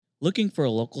Looking for a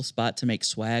local spot to make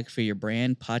swag for your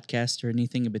brand, podcast, or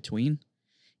anything in between?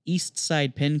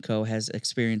 Eastside Pin Co. has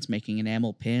experience making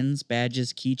enamel pins,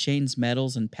 badges, keychains,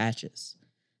 medals, and patches.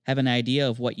 Have an idea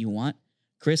of what you want?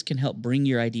 Chris can help bring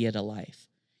your idea to life.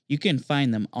 You can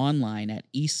find them online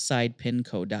at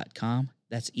eastsidepinco.com.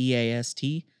 That's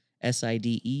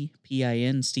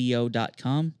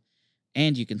EASTSIDEPINCO.com.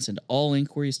 And you can send all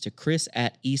inquiries to Chris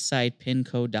at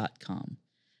eastsidepinco.com.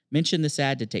 Mention this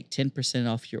ad to take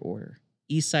 10% off your order.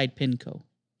 Eastside Pinco.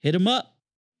 Hit 'em up.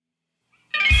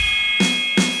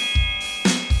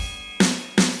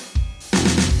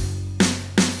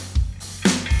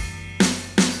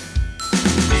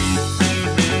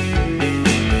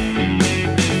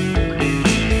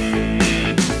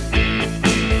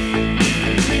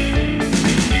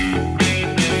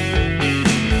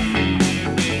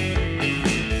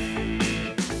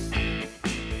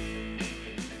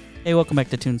 Hey, welcome back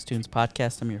to Tunes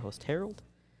Podcast. I'm your host, Harold.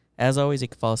 As always, you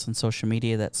can follow us on social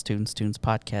media. That's Tunes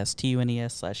Podcast,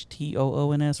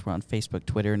 TUNES/TOONS. We're on Facebook,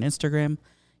 Twitter, and Instagram.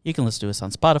 You can listen to us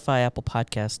on Spotify, Apple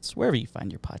Podcasts, wherever you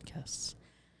find your podcasts.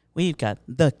 We've got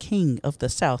the King of the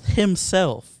South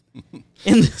himself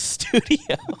in the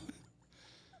studio.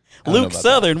 Luke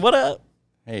Southern, that. What up?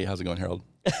 Hey, how's it going, Harold?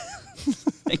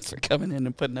 Thanks for coming in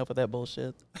and putting up with that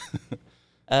bullshit.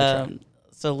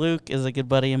 So Luke is a good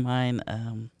buddy of mine.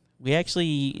 We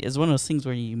actually, is one of those things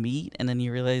where you meet and then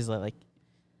you realize that, like,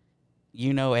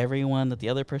 you know everyone that the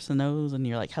other person knows, and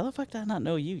you're like, how the fuck did I not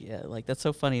know you yet? Like, that's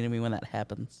so funny to me when that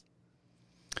happens.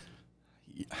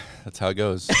 Yeah, that's how it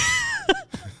goes.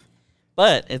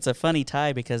 But it's a funny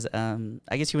tie because I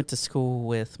guess you went to school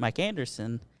with Mike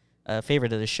Anderson, a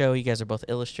favorite of the show. You guys are both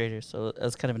illustrators, so it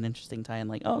was kind of an interesting tie. And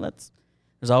like, oh,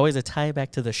 there's always a tie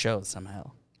back to the show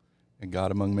somehow. And God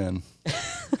among men.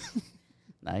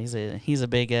 Nah, he's a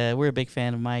big. We're a big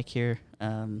fan of Mike here.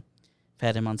 I've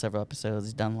had him on several episodes.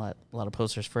 He's done a lot of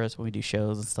posters for us when we do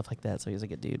shows and stuff like that. So he's a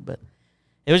good dude. But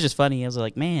it was just funny. I was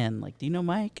like, man, like, do you know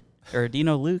Mike or do you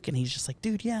know Luke? And he's just like,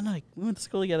 dude, yeah, no, like, we went to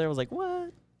school together. I was like,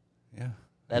 what? Yeah,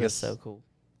 that is so cool.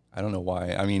 I don't know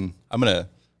why. I mean, I'm gonna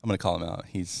call him out.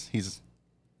 He's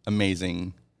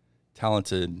amazing,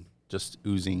 talented, just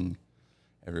oozing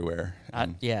everywhere.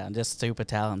 Yeah, just super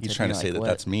talented. He's trying to say that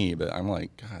that's me, but I'm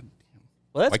like, God.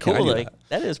 Well, that's cool. Like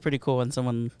that is pretty cool when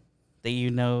someone that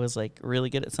you know is like really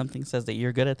good at something says that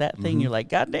you're good at that thing. You're like,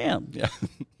 God damn. Yeah.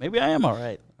 Maybe I am all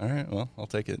right. All right. Well, I'll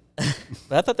take it.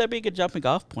 But I thought that'd be a good jumping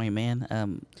off point, man.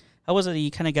 How was it that you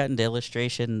kind of got into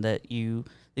illustration? Did you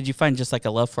find just like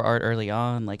a love for art early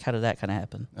on? Like, how did that kind of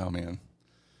happen? Oh man.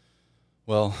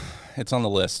 Well, it's on the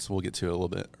list. We'll get to it a little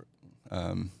bit.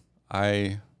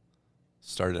 I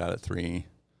started out at 3.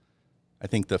 I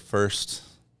think the first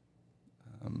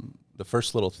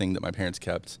little thing that my parents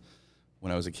kept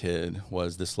when I was a kid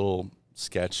was this little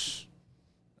sketch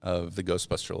of the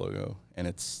Ghostbuster logo. And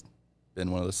it's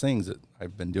been one of those things that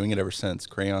I've been doing it ever since.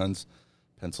 Crayons,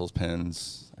 pencils,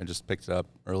 pens. I just picked it up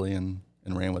early and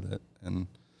ran with it. And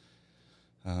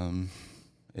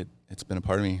it's been a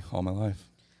part of me all my life.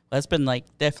 Well, that's been like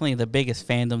definitely the biggest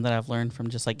fandom that I've learned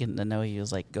from just like getting to know you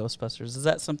is like Ghostbusters. Is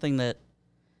that something that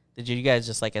did you guys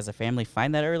just like as a family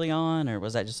find that early on, or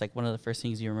was that just like one of the first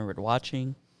things you remembered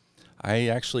watching? I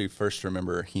actually first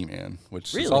remember He-Man, which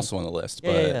is Really? also on the list,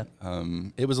 Yeah.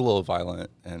 It was a little violent,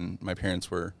 and my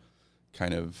parents were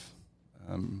kind of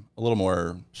a little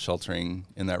more sheltering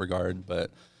in that regard,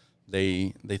 but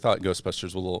they thought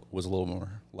Ghostbusters was a little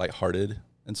more lighthearted,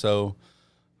 and so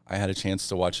I had a chance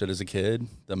to watch it as a kid.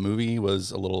 The movie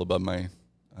was a little above my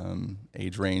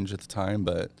age range at the time,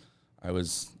 but I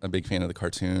was a big fan of the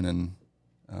cartoon, and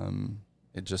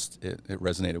it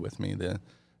resonated with me. The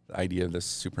idea of this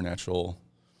supernatural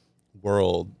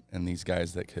world and these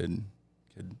guys that could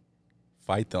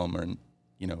fight them or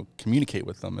communicate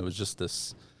with them. It was just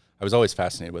this. I was always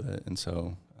fascinated with it, and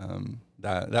so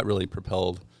that really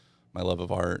propelled my love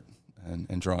of art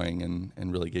and drawing,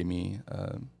 and really gave me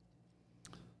a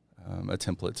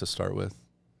template to start with.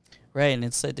 Right, and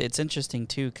it's interesting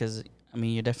too because I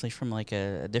mean you're definitely from like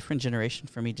a different generation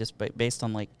for me just based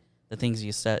on like the things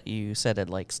you said had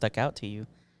like stuck out to you.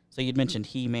 So you'd mentioned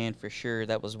He-Man for sure.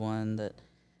 That was one that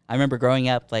I remember growing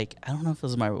up. Like I don't know if it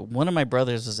was one of my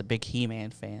brothers was a big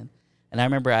He-Man fan, and I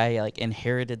remember I like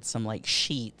inherited some like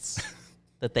sheets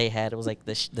that they had. It was like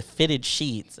the fitted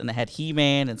sheets, and it had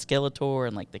He-Man and Skeletor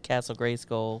and like the Castle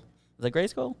Grayskull. Was it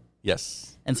Grayskull?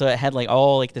 Yes. And so it had like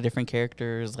all like the different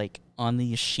characters like on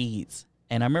these sheets.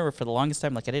 And I remember for the longest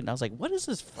time, like I was like, what is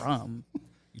this from?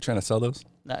 You trying to sell those?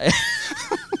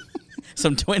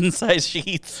 Some twin size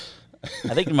sheets.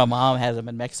 I think my mom has them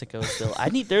in Mexico still.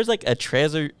 There's like a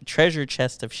treasure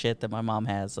chest of shit that my mom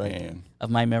has, like Man. of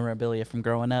my memorabilia from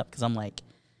growing up. Because I'm like,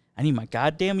 I need my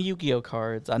goddamn Yu-Gi-Oh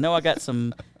cards. I know I got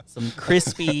some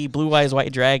crispy Blue Eyes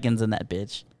White Dragons in that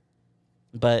bitch.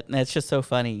 But it's just so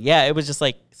funny. Yeah, it was just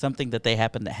like something that they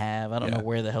happened to have. I don't know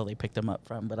where the hell they picked them up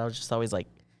from, but I was just always like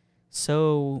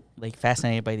so like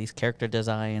fascinated by these character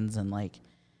designs and like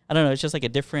I don't know. It's just like a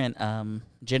different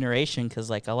generation because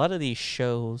like a lot of these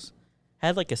shows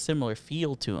had like a similar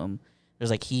feel to them. There's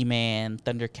like He-Man,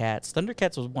 Thundercats.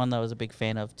 Thundercats was one that I was a big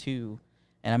fan of too,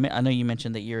 and I know you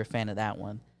mentioned that you're a fan of that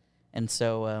one, and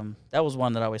so that was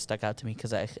one that always stuck out to me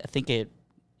because I think it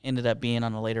ended up being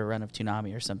on a later run of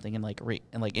Toonami or something, and like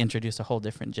introduced a whole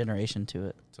different generation to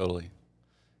it. Totally.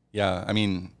 Yeah, I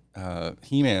mean,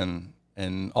 He-Man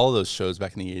and all of those shows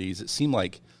back in the 80s, it seemed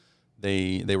like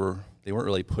they weren't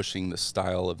really pushing the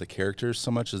style of the characters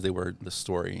so much as they were the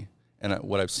story. And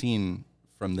what I've seen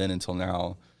from then until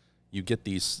now, you get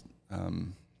these,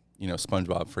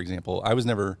 SpongeBob, for example. I was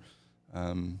never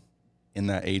in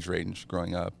that age range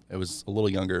growing up. It was a little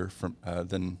younger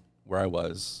than where I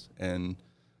was, and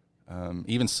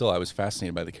even still, I was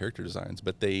fascinated by the character designs,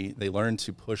 but they learned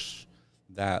to push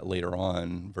that later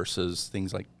on versus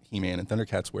things like He-Man and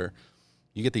Thundercats, where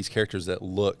you get these characters that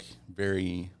look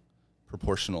very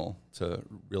proportional to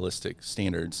realistic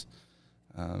standards,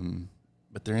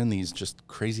 but they're in these just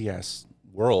crazy-ass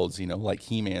worlds, like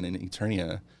He-Man and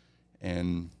Eternia,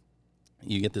 and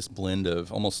you get this blend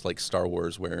of almost like Star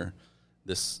Wars, where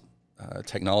this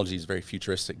technology is very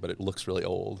futuristic, but it looks really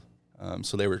old.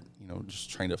 So they were, just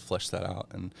trying to flesh that out.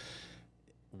 And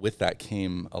with that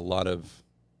came a lot of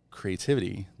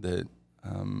creativity that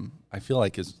I feel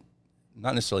like is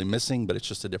not necessarily missing, but it's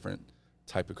just a different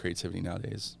type of creativity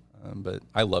nowadays. But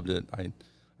I loved it.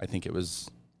 I think it was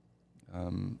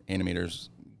animators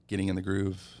getting in the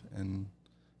groove, and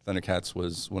Thundercats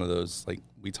was one of those. Like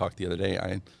we talked the other day,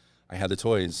 I had the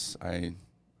toys.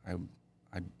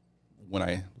 When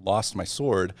I lost my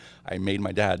sword, I made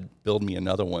my dad build me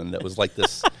another one that was like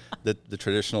this, the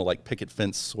traditional like picket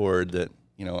fence sword that,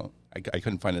 I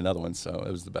couldn't find another one. So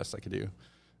it was the best I could do.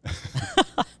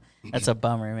 That's a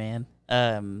bummer, man.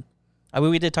 I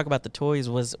mean, we did talk about the toys.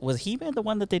 Was He-Man the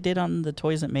one that they did on the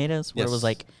Toys That Made Us? Where it was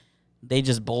like, they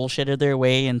just bullshitted their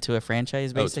way into a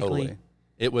franchise, basically? Oh, totally.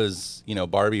 It was,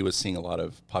 Barbie was seeing a lot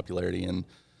of popularity, and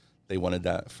they wanted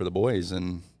that for the boys,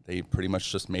 and they pretty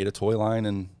much just made a toy line,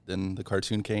 and then the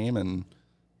cartoon came, and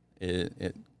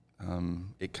it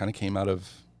kind of came out of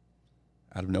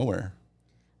nowhere.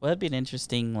 Well, that'd be an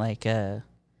interesting, like, I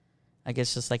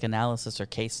guess just like analysis or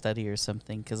case study or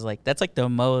something, because like that's like the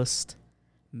most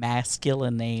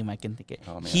masculine name I can think of.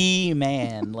 Oh, man.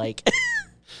 He-Man, like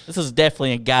this is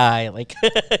definitely a guy, like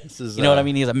This is, you know what I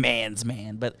mean? He's a man's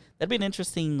man, but that'd be an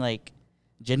interesting like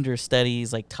gender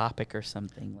studies like topic or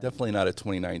something. Like, definitely not a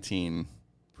 2019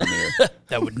 premiere.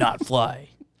 that would not fly,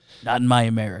 not in my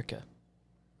America.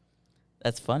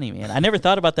 That's funny, man. I never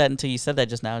thought about that until you said that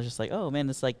just now. I was just like, oh man,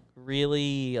 it's like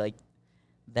really like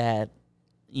that,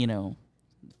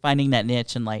 finding that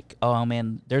niche and like, oh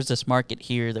man, there's this market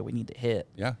here that we need to hit.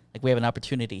 Yeah. Like we have an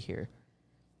opportunity here.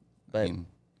 But I mean,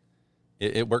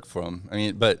 it worked for them. I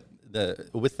mean, but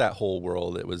with that whole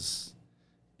world,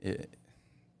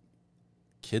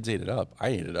 kids ate it up. I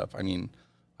ate it up. I mean,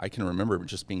 I can remember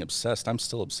just being obsessed. I'm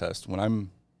still obsessed. When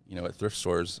I'm, at thrift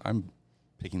stores, I'm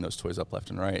picking those toys up left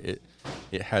and right.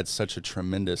 It had such a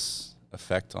tremendous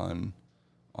effect on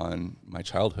my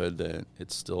childhood that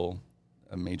it's still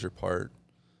a major part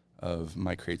of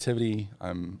my creativity.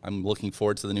 I'm looking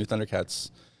forward to the new Thundercats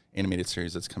animated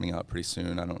series that's coming out pretty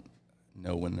soon. I don't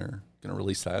know when they're going to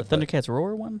release that. The Thundercats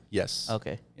Roar one? Yes.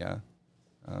 Okay. Yeah.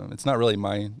 It's not really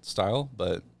my style,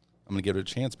 but I'm going to give it a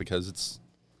chance because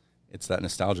it's that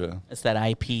nostalgia. It's that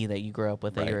IP that you grew up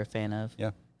with that Right. you're a fan of.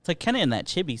 Yeah. It's like kind of in that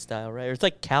chibi style, right? Or it's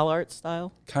like Cal Art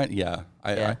style. Yeah.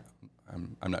 Yeah.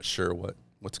 I'm not sure what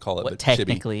to call it, What but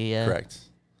technically, chibi. yeah. Correct.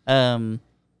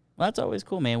 Well, that's always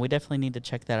cool, man. We definitely need to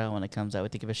check that out when it comes out. We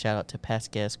have to give a shout out to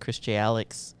past guest Chris J.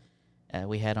 Alex.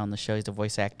 We had on the show. He's a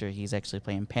voice actor. He's actually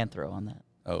playing Panthro on that.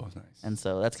 Oh, nice. And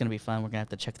so that's going to be fun. We're going to have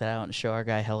to check that out and show our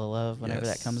guy hella love whenever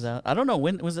that Yes. comes out. I don't know.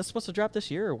 When was this supposed to drop this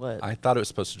year or what? I thought it was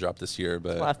supposed to drop this year,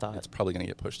 but what I thought. it's probably going to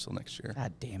get pushed till next year.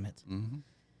 God damn it. Mm-hmm.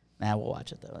 Nah, we'll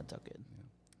watch it, though. That's all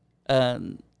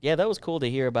good. Yeah, that was cool to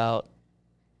hear about.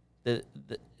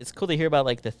 It's cool to hear about,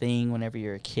 like, the thing whenever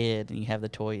you're a kid and you have the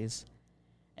toys.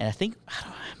 And I think,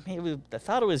 I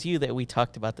thought it was you that we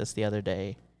talked about this the other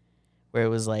day, where it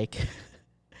was like,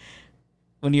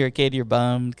 when you're a kid, you're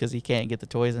bummed because you can't get the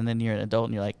toys, and then you're an adult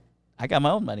and you're like, I got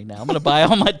my own money now. I'm going to buy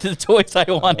all the toys I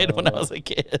wanted when I was a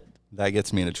kid. That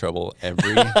gets me into trouble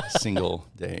every single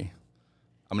day.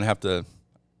 I'm going to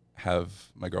have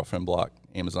my girlfriend block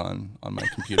Amazon on my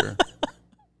computer.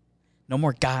 No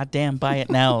more goddamn buy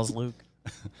it nows, Luke.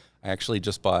 I actually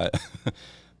just bought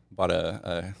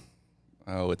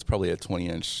it's probably a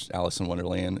 20-inch Alice in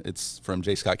Wonderland. It's from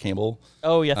J. Scott Campbell.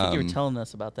 Oh, yeah, I think you were telling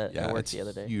us about that Yeah, at work it's the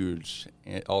other day. huge.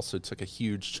 And it also took a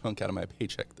huge chunk out of my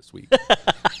paycheck this week.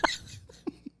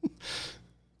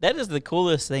 That is the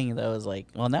coolest thing, though, is like,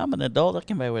 well, now I'm an adult. I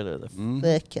can buy whatever the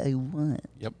fuck I want.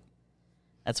 Yep.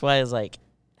 That's why it's like,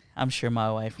 I'm sure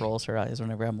my wife rolls her eyes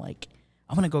whenever I'm like,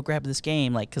 I'm going to go grab this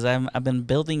game. Like, because I've been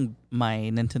building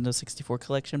my Nintendo 64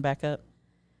 collection back up.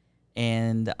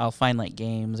 And I'll find, like,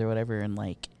 games or whatever. And,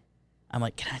 like, I'm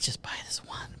like, can I just buy this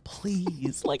one,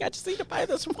 please? Like, I just need to buy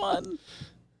this one.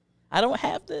 I don't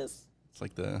have this. It's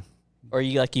like the... Or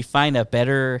you find a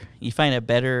better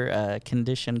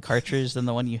condition cartridge than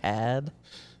the one you had.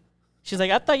 She's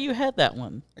like, I thought you had that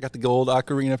one. I got the gold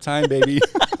Ocarina of Time, baby.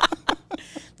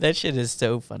 That shit is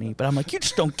so funny. But I'm like, you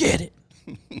just don't get it.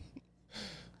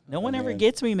 No one ever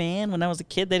gets me, man. When I was a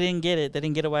kid, they didn't get it. They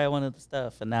didn't get it why I wanted the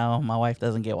stuff. And now my wife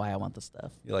doesn't get why I want the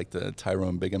stuff. You're like the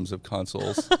Tyrone Biggums of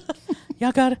consoles.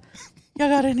 Y'all got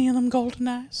any of them golden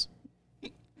eyes?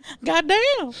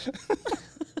 Goddamn.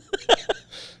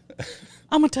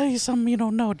 I'm going to tell you something you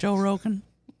don't know, Joe Rogan.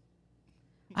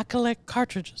 I collect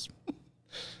cartridges.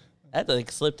 That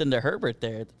like slipped into Herbert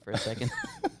there for a second.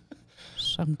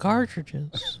 Some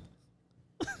cartridges.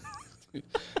 I'm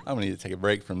going to need to take a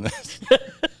break from this.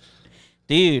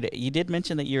 Dude, you did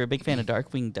mention that you're a big fan of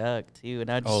Darkwing Duck, too, and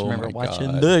I just remember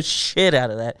watching God. the shit out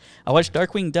of that. I watched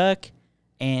Darkwing Duck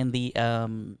and the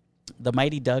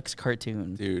Mighty Ducks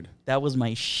cartoon. Dude. That was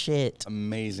my shit.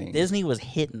 Amazing. Disney was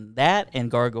hitting that and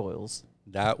Gargoyles.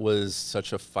 That was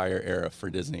such a fire era for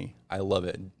Disney. I love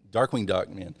it. Darkwing Duck,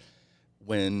 man.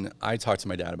 When I talked to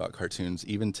my dad about cartoons,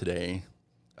 even today,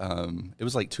 it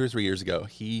was like 2 or 3 years ago,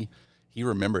 he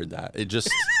remembered that. It just...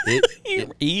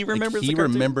 He remembers He the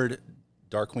cartoon? remembered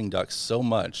Darkwing Duck so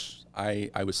much. I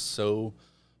was so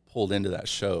pulled into that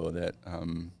show that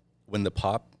when the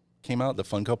pop came out, the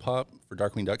Funko Pop for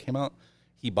Darkwing Duck came out,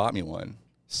 he bought me one.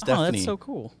 Stephanie, oh, that's so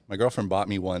cool. My girlfriend bought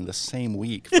me one the same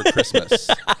week for Christmas.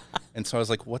 And so I was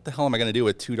like, what the hell am I going to do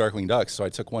with 2 Darkwing Ducks? So I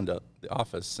took one to the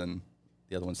office and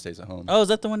the other one stays at home. Oh, is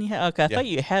that the one you had? Okay, I Yeah. thought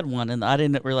you had one, and I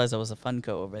didn't realize that was a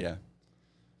Funko of it. Yeah.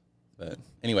 But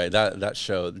anyway, that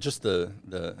show, just the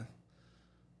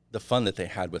fun that they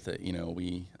had with it, you know,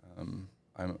 I'm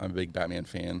a big Batman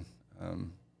fan,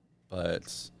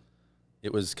 but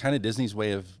it was kind of Disney's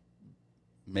way of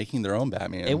making their own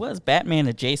Batman. It was Batman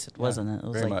adjacent, wasn't it? It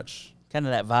was very like much. kind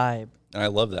of that vibe. And I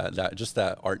love that just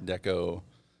that Art Deco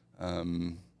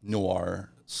noir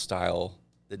style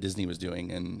that Disney was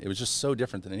doing, and it was just so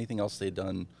different than anything else they'd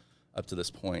done up to this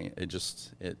point.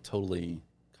 It totally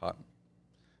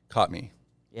caught me.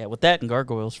 Yeah, with that and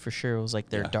Gargoyles for sure, it was like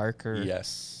their Yeah. darker,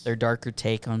 Yes. their darker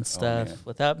take on stuff man.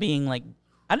 without being like.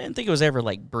 I didn't think it was ever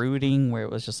like brooding, where it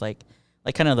was just like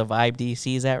kind of the vibe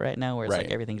DC's at right now, where it's like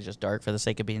Right. everything's just dark for the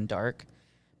sake of being dark.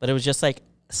 But it was just like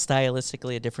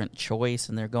stylistically a different choice,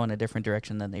 and they're going a different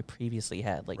direction than they previously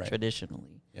had, like Right.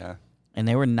 traditionally. Yeah. And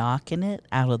they were knocking it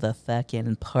out of the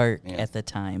fucking park Man. at the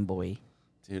time, boy.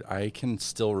 Dude, I can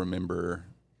still remember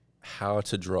how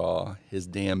to draw his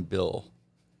damn bill.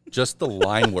 Just the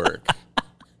line work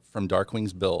from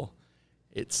Darkwing's bill.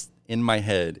 It's in my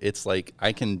head. It's like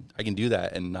I can do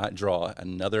that and not draw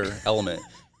another element.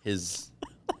 His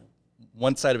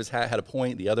one side of his hat had a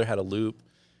point, the other had a loop.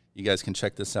 You guys can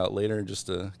check this out later just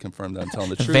to confirm that I'm telling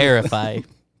the truth. Verify.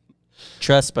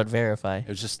 Trust but verify. It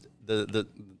was just the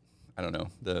I don't know,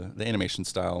 the animation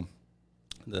style,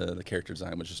 the character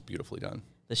design was just beautifully done.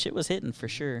 The shit was hitting for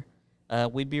sure.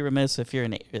 We'd be remiss if you're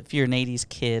an 80s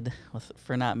kid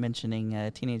for not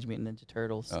mentioning Teenage Mutant Ninja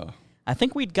Turtles. Oh, I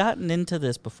think we'd gotten into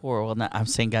this before. Well, not I'm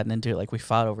saying gotten into it like we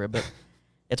fought over it, but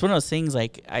it's one of those things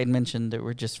like I mentioned that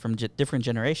we're just from different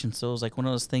generations. So it was like one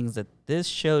of those things that this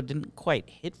show didn't quite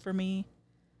hit for me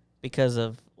because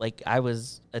of like I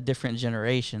was a different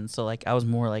generation. So like I was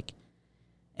more like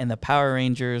in the Power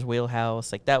Rangers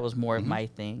wheelhouse. Like that was more of my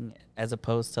thing as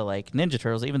opposed to like Ninja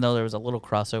Turtles, even though there was a little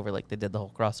crossover, like they did the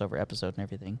whole crossover episode and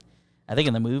everything. I think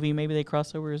in the movie maybe they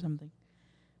crossed over or something.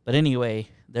 But anyway,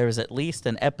 there was at least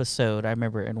an episode, I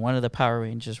remember, in one of the Power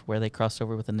Rangers where they crossed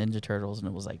over with the Ninja Turtles, and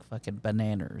it was like fucking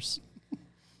bananas.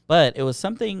 But it was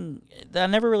something that I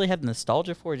never really had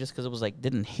nostalgia for just because it was like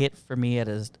didn't hit for me at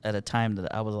a time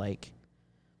that I was like,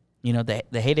 you know,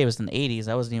 the heyday was in the 80s.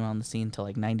 I wasn't even on the scene until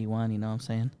like 91, you know what I'm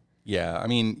saying? yeah. I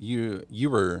mean, you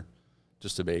were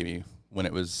just a baby when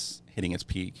it was hitting its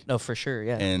peak. No, for sure,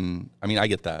 yeah. And I mean, I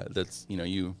get that. That's, you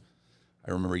know,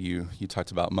 I remember you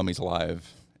talked about Mummies Alive,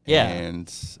 Yeah. and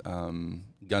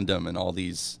Gundam and all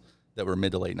these that were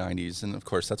mid to late 90s. And of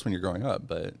course, that's when you're growing up.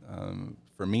 But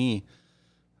for me,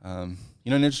 you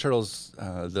know, Ninja Turtles,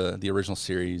 the original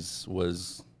series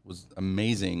was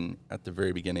amazing at the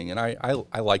very beginning. And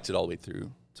I liked it all the way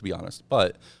through, to be honest.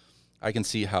 But I can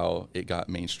see how it got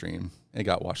mainstream. It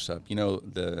got washed up. You know,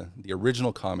 the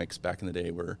original comics back in the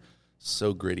day were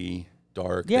so gritty,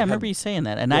 dark. Yeah, I remember you saying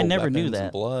that, and I never knew that.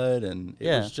 And blood, and it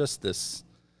was just this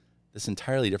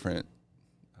entirely different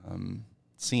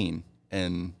scene.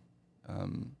 And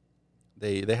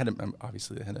they had to,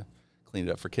 obviously they had to clean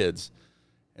it up for kids.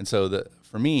 And so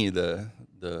for me the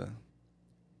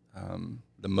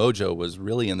mojo was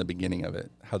really in the beginning of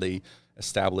it, how they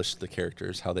established the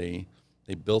characters, how they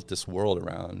built this world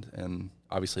around, and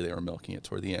obviously they were milking it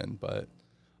toward the end. But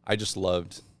I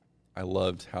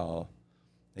loved how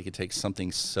they could take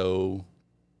something so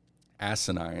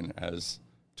asinine as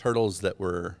turtles that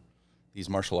were these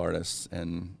martial artists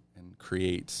and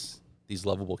create these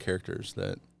lovable characters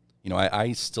that, you know,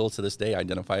 I still to this day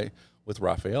identify with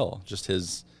Raphael, just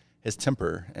his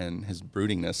temper and his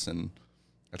broodingness, and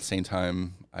at the same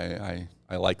time I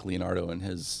like Leonardo and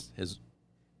his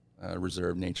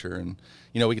reserved nature. And,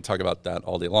 you know, we could talk about that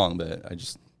all day long, but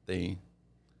they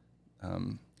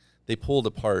pulled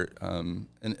apart, and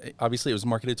obviously it was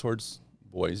marketed towards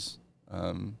boys.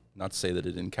 Not to say that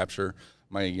it didn't capture.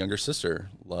 My younger sister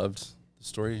loved the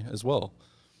story as well,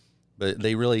 but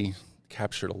they really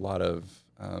captured a lot of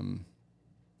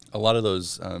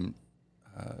those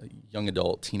young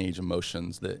adult teenage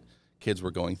emotions that kids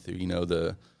were going through. You know,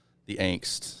 the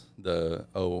angst, I'm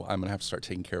gonna have to start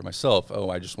taking care of myself.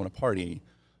 I just want to party.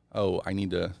 I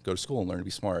need to go to school and learn to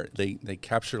be smart. They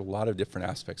captured a lot of different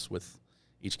aspects with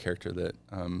each character that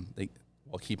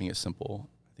while keeping it simple.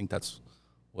 I think that's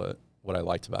what I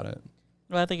liked about it.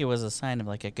 Well, I think it was a sign of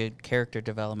like a good character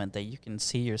development that you can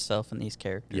see yourself in these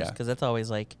characters. Yeah. Because that's always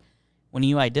like, when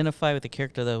you identify with the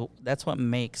character, though, that's what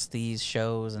makes these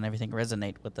shows and everything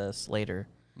resonate with us later,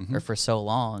 or for so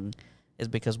long, is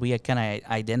because we kind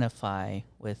of identify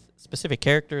with specific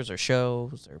characters or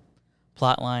shows or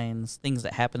plot lines, things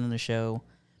that happen in the show.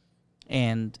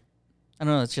 And I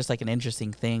don't know, it's just like an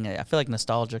interesting thing. I feel like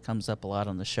nostalgia comes up a lot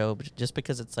on the show, but just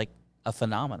because it's like a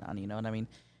phenomenon, you know what I mean?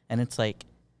 And it's like,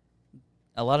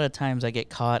 a lot of times I get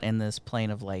caught in this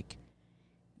plane of like,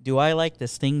 do I like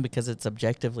this thing because it's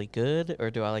objectively good,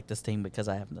 or do I like this thing because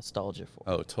I have nostalgia for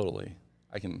it? Oh, totally.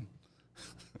 I can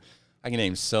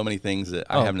name so many things that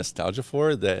I have nostalgia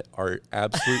for that are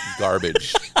absolute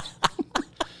garbage.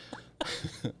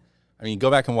 I mean,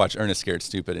 go back and watch Ernest Scared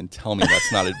Stupid and tell me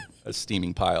that's not a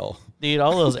steaming pile. Dude,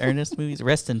 all those Ernest movies,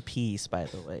 rest in peace, by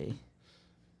the way.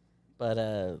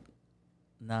 But,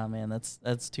 nah, man,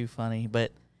 that's too funny.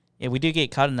 But, yeah, we do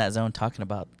get caught in that zone talking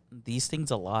about these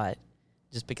things a lot,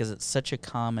 just because it's such a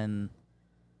common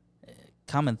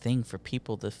thing for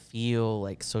people to feel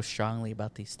like so strongly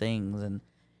about these things. And,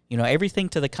 you know, everything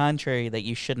to the contrary, that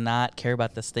you should not care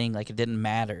about this thing, like it didn't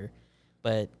matter.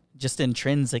 But just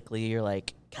intrinsically, you're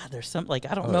like, God, there's something, like,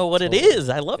 I don't know what it is.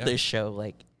 I love this show.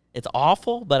 Like, it's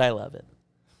awful, but I love it.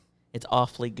 It's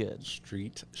awfully good.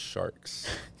 Street Sharks.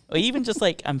 Or even just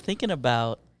like, I'm thinking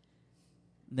about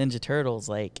Ninja Turtles,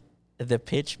 like the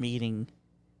pitch meeting,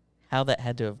 how that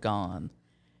had to have gone.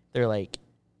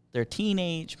 They're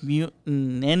teenage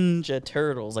mutant ninja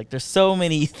turtles. Like, there's so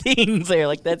many things there.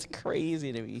 Like, that's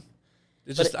crazy to me.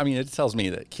 It tells me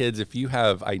that kids, if you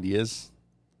have ideas,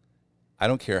 I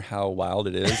don't care how wild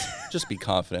it is, just be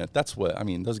confident. That's what,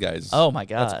 those guys. Oh my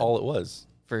God. That's all it was.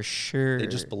 For sure. They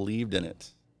just believed in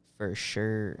it. For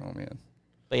sure. Oh man.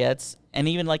 But yeah, and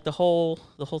even like the whole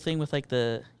thing with like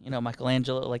the,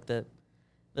 Michelangelo, like the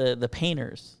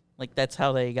painters, like that's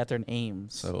how they got their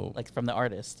names. So, like, from the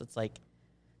artist. It's like,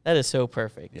 that is so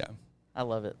perfect. Yeah. I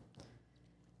love it.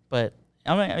 But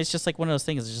it's just like one of those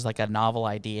things. It's just like a novel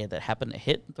idea that happened to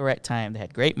hit at the right time. They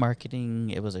had great marketing.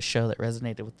 It was a show that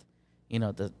resonated with,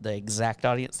 the exact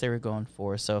audience they were going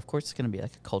for. So of course it's going to be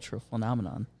like a cultural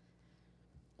phenomenon.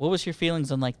 What was your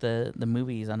feelings on like the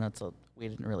movies? I know we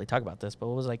didn't really talk about this, but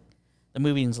what was like the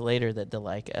movies later that the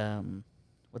like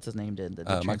what's his name did?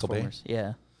 The Michael Bay.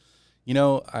 Yeah.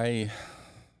 The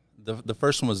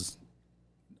first one was,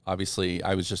 obviously,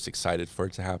 I was just excited for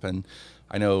it to happen.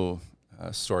 I know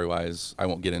story-wise, I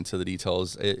won't get into the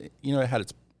details. It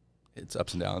had its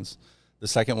ups and downs. The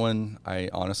second one, I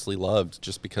honestly loved,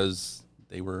 just because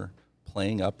they were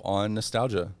playing up on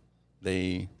nostalgia.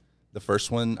 The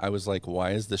first one, I was like,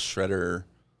 why is this Shredder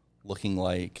looking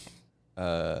like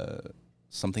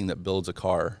something that builds a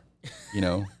car? You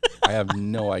know, I have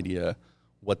no idea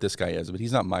what this guy is, but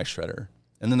he's not my Shredder.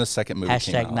 And then the second movie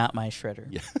came out. Hashtag not my Shredder.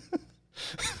 Yeah.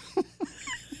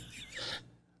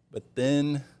 But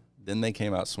then they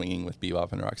came out swinging with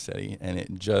Bebop and Rocksteady, and it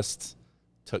just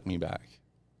took me back.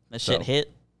 That shit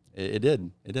hit. It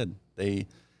did. It did. They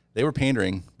were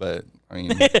pandering, but I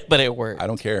mean, but it worked. I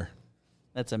don't care.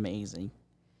 That's amazing.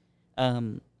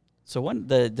 So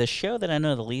the show that I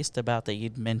know the least about that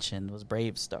you'd mentioned was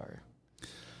Brave Star.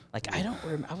 Like I don't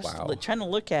remember. I was trying to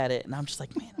look at it, and I'm just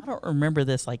like, man, I don't remember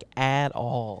this like at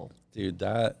all. Dude,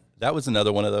 that was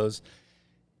another one of those.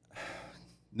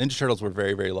 Ninja Turtles were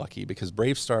very, very lucky because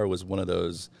Brave Star was one of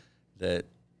those that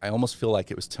I almost feel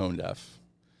like it was tone deaf.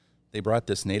 They brought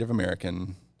this Native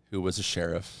American who was a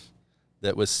sheriff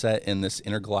that was set in this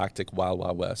intergalactic Wild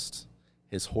Wild West.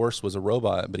 His horse was a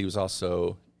robot, but he was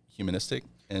also humanistic.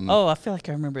 And I feel like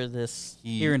I remember this,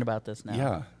 hearing about this now.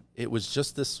 Yeah, it was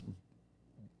just this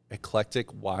eclectic,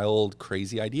 wild,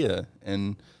 crazy idea,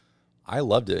 and I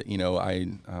loved it. You know,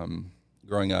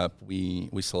 growing up, we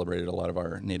celebrated a lot of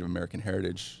our Native American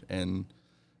heritage, and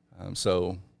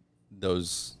so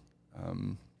those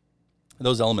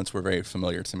elements were very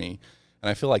familiar to me, and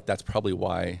I feel like that's probably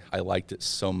why I liked it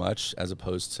so much, as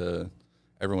opposed to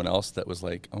everyone else that was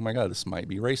like, "Oh my God, this might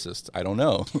be racist." I don't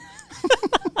know,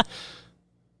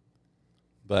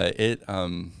 but it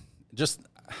just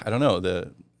I don't know.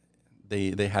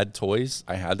 They had toys.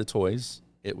 I had the toys.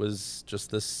 It was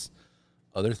just this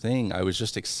other thing I was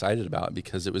just excited about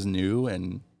because it was new,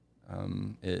 and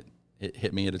it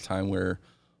hit me at a time where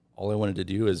all I wanted to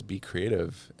do is be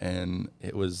creative, and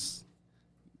it was,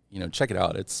 you know, check it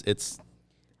out. It's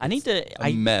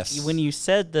a mess. When you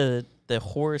said the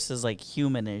horse is like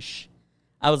humanish,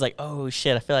 I was like, oh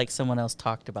shit, I feel like someone else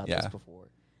talked about this before,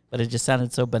 but it just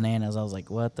sounded so bananas. I was like,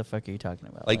 what the fuck are you talking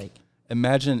about? Like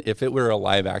imagine if it were a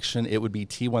live action, it would be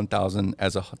T-1000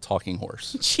 as a talking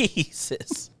horse.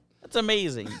 Jesus. That's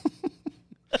amazing.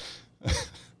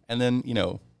 And then, you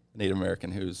know, Native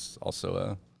American who's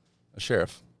also a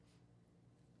sheriff.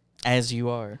 As you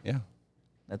are. Yeah.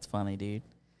 That's funny, dude.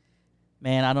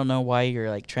 Man, I don't know why you're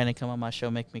like trying to come on my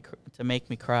show make me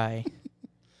cry.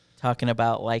 Talking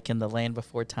about like in The Land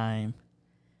Before Time.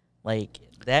 Like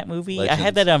that movie, Legends. I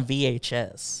had that on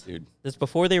VHS. Dude. This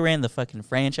before they ran the fucking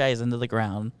franchise into the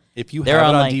ground. If you have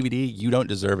it on DVD, you don't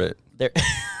deserve it.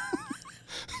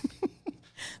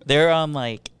 They're on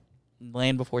like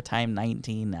Land Before Time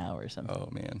 19 now or something. Oh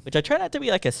man. Which I try not to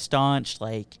be like a staunch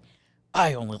like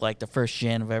I only like the first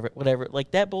gen of whatever.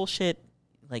 Like that bullshit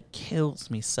like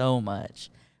kills me so much.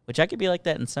 Which I could be like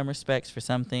that in some respects for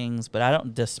some things, but I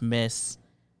don't dismiss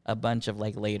a bunch of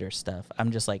like later stuff. I'm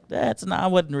just like I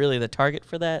wasn't really the target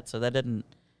for that, so that didn't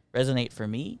resonate for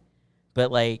me.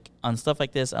 But like on stuff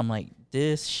like this, I'm like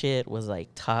this shit was like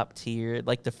top tier.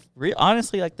 Like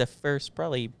honestly, like the first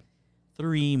probably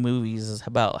 3 movies is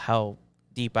about how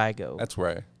deep I go. That's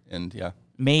where I end, yeah.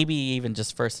 Maybe even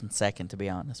just first and second, to be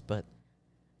honest. But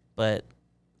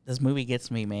this movie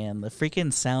gets me, man. The freaking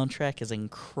soundtrack is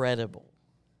incredible.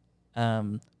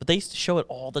 But they used to show it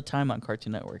all the time on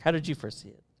Cartoon Network. How did you first see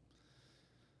it?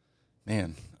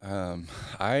 Man,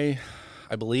 I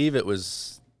believe it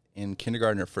was in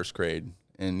kindergarten or first grade.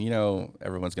 And, you know,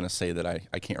 everyone's going to say that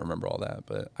I can't remember all that,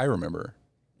 but I remember.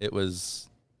 It was,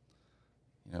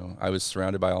 you know, I was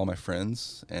surrounded by all my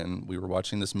friends, and we were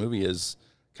watching this movie as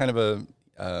kind of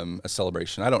a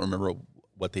celebration. I don't remember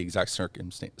what the exact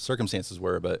circumstances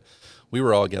were, but we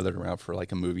were all gathered around for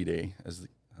like a movie day as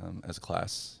a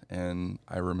class. And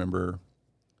I remember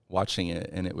watching it,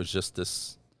 and it was just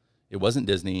this, it wasn't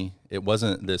Disney. It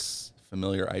wasn't this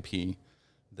familiar IP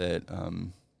that,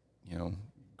 you know,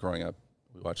 growing up,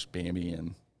 we watched Bambi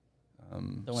and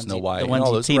Snow White. The ones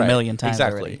you've seen a million times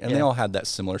exactly. already. And they all had that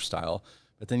similar style.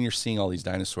 But then you're seeing all these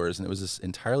dinosaurs, and it was this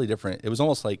entirely different. It was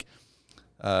almost like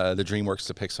the DreamWorks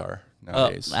to Pixar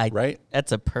nowadays, right?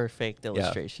 That's a perfect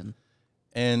illustration.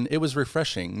 Yeah. And it was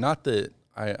refreshing. Not that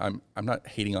I'm not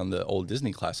hating on the old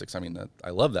Disney classics. I mean, I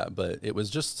love that, but it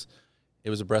was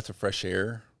a breath of fresh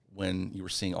air when you were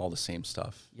seeing all the same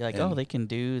stuff. You're like, they can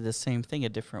do the same thing a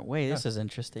different way. Yeah, this is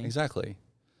interesting. Exactly.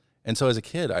 And so as a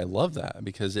kid, I loved that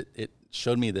because it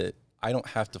showed me that I don't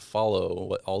have to follow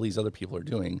what all these other people are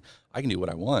doing. I can do what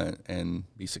I want and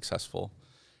be successful.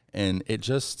 And it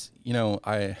just, you know,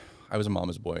 I was a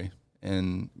mama's boy.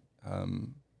 And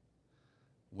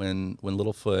when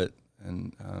Littlefoot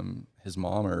and his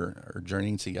mom are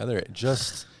journeying together,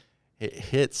 it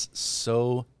hits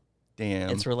so damn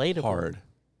it's relatable. hard.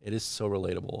 It is so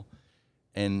relatable.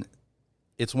 And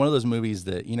it's one of those movies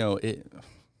that, you know,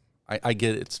 I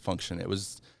get its function. It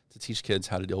was to teach kids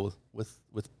how to deal with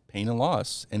pain and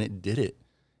loss, and it did it.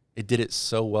 it did it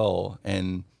so well.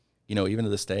 And, you know, even to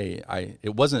this day,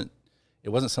 it wasn't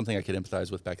something I could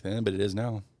empathize with back then, but it is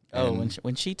now. Oh, And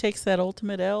when she takes that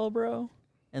ultimate L, bro,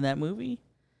 in that movie,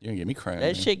 you're going to get me crying. that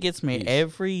man. shit gets me Jeez.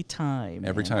 every time.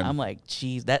 Every man. time. I'm like,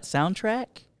 geez, that soundtrack,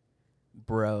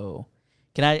 bro.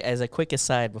 Can I, as a quick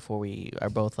aside before we are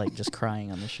both like just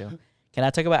crying on the show, can I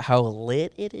talk about how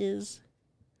lit it is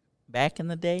back in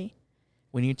the day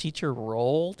when your teacher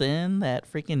rolled in that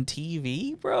freaking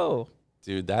TV, bro?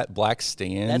 Dude, that black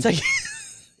stand That's like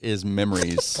is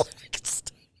memories.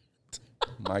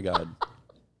 My God.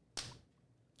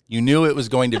 You knew it was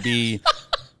going to be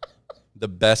the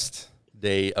best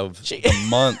day of the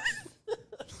month.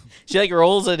 she like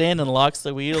rolls it in and locks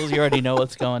the wheels. You already know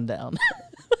what's going down.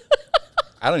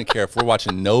 I don't even care if we're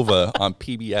watching Nova on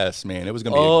PBS, man. It was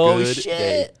going to be a good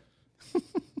day.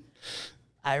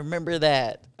 I remember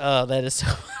that. Oh, that is so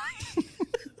funny.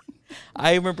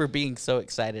 I remember being so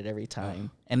excited every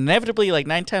time. And inevitably, like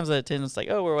 9 times out of 10, it's like,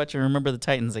 oh, we're watching Remember the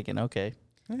Titans again. Okay.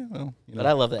 Yeah, well, you know, But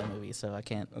I love that movie, so I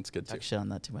can't that's good too. talk shit on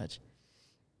that too much.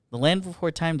 The Land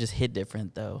Before Time just hit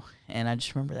different, though. And I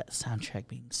just remember that soundtrack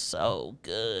being so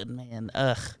good, man.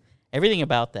 Ugh. Everything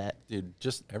about that. Dude,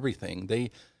 just everything. They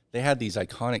had these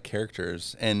iconic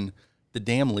characters, and the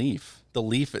damn leaf. The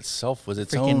leaf itself was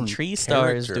its Freaking own tree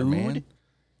stars, character, dude. man.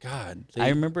 God. I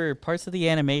remember parts of the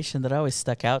animation that always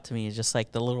stuck out to me is just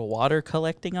like the little water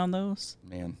collecting on those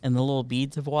Man. and the little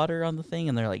beads of water on the thing,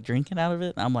 and they're like drinking out of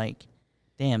it. And I'm like,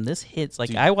 damn, this hits. Like,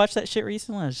 Dude. I watched that shit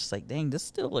recently. I was just like, dang, this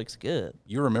still looks good.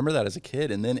 You remember that as a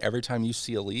kid, and then every time you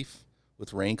see a leaf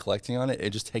with rain collecting on it, it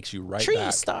just takes you right Tree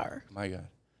back. star. My God.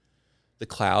 The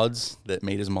clouds that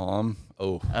made his mom.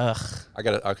 Oh, Ugh. I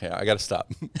gotta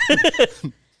stop.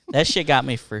 That shit got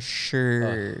me for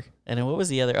sure. And then what was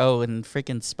the other? Oh, and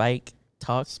freaking Spike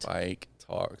talked. Spike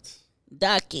talked.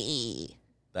 Ducky.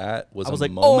 That was I was a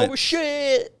like, moment. oh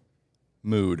shit.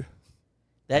 Mood.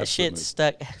 That Absolute shit mood.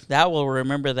 stuck. That will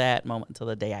remember that moment until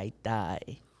the day I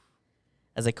die.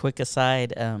 As a quick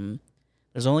aside,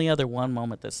 there's only other one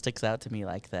moment that sticks out to me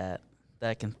like that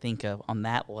I can think of on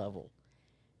that level.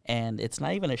 And it's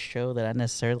not even a show that I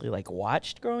necessarily like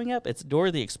watched growing up. It's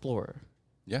Dora the Explorer.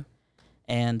 Yeah.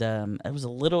 And it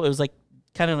was like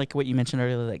kind of like what you mentioned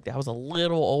earlier. Like I was a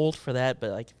little old for that,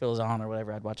 but like if it was on or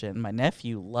whatever, I'd watch it. And my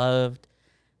nephew loved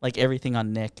like everything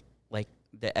on Nick, like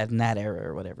in that era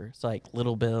or whatever. So like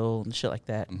Little Bill and shit like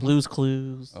that, Mhm. Blue's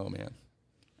Clues. Oh man.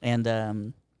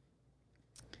 And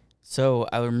so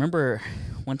I remember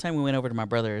one time we went over to my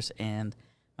brother's and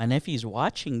my nephew's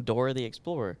watching Dora the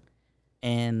Explorer,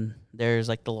 and there's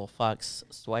like the little fox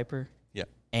swiper. Yeah.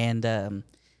 And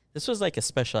this was like a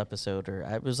special episode, or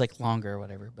it was like longer or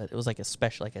whatever, but it was like a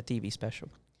special, like a TV special.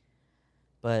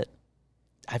 But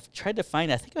I've tried to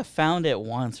find, I think I found it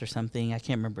once or something. I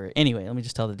can't remember. Anyway, let me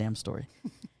just tell the damn story.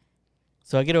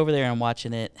 So I get over there and I'm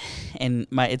watching it, and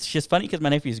it's just funny because my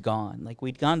nephew's gone. Like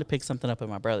we'd gone to pick something up at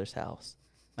my brother's house.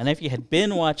 My nephew had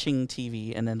been watching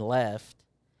TV and then left.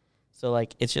 So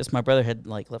like it's just my brother had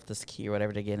like left this key or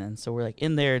whatever to get in. So we're like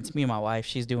in there. It's me and my wife.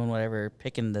 She's doing whatever,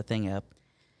 picking the thing up,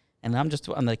 and I'm just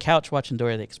on the couch watching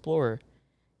Dora the Explorer.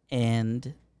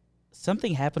 And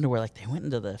something happened to where like they went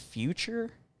into the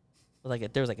future.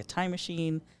 Like there was like a time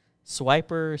machine.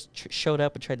 Swiper showed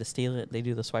up and tried to steal it. They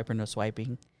do the swiper no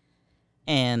swiping.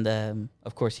 And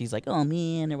of course he's like, oh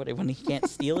man, or whatever, when he can't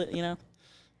steal it, you know.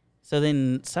 So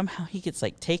then somehow he gets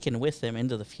like taken with them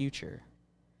into the future.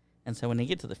 And so when they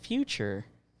get to the future,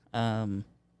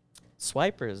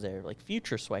 Swiper is there, like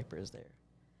future Swiper is there.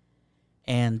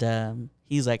 And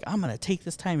he's like, I'm going to take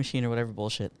this time machine or whatever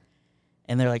bullshit.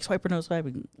 And they're like, Swiper, no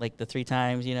swiping, like the 3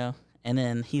 times, you know. And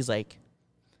then he's like,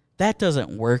 that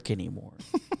doesn't work anymore.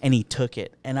 And he took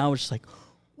it. And I was just like,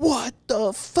 what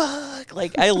the fuck?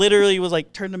 Like, I literally was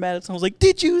like, turned to Madison. I was like,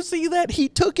 did you see that? He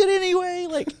took it anyway.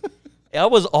 Like, I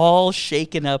was all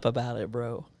shaken up about it,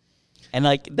 bro. And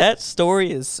like, that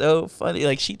story is so funny.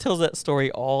 Like, she tells that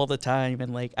story all the time.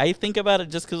 And like, I think about it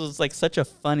just because it's like such a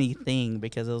funny thing,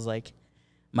 because it was like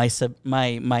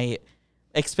my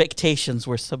expectations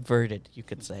were subverted, you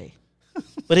could say.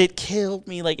 But it killed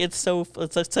me. Like, it's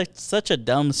such a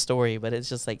dumb story, but it's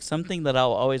just like something that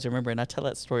I'll always remember. And I tell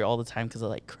that story all the time because it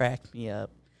like cracked me up.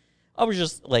 I was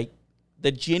just like,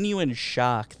 the genuine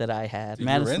shock that I had. Dude,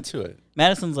 you're into it.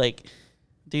 Madison's like,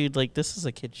 dude, like, this is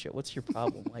a kid show. What's your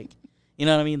problem? Like, you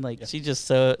know what I mean? Like, she's just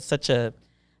such a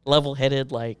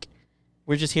level-headed, like,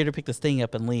 we're just here to pick this thing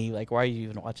up and leave. Like, why are you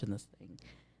even watching this thing?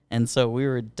 And so we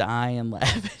were dying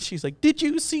laughing. She's like, did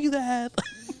you see that?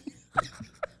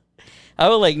 I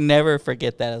will, like, never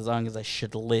forget that as long as I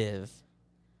should live.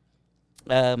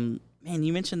 Man,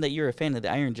 you mentioned that you're a fan of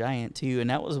the Iron Giant too, and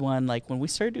that was one like when we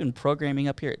started doing programming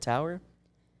up here at Tower.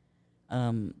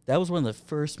 That was one of the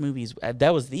first movies.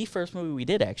 That was the first movie we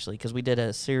did actually, because we did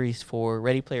a series for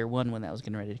Ready Player One when that was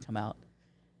getting ready to come out.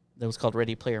 That was called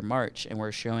Ready Player March, and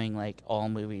we're showing like all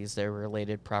movies that were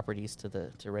related properties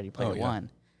to Ready Player One.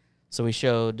 So we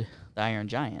showed the Iron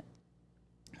Giant,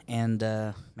 and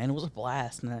man, it was a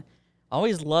blast. And I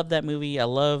always loved that movie. I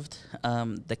loved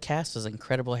the cast was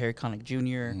incredible. Harry Connick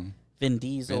Jr., Vin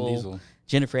Diesel,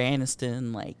 Jennifer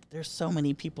Aniston. Like, there's so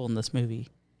many people in this movie.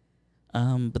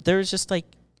 But there was just like,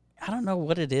 I don't know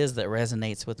what it is that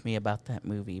resonates with me about that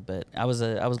movie. But I was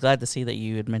glad to see that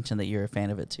you had mentioned that you're a fan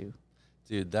of it too.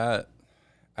 Dude, that,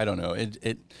 I don't know.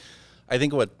 I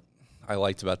think what I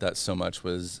liked about that so much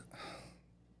was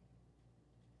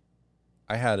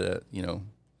I had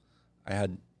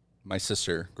my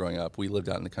sister growing up. We lived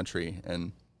out in the country,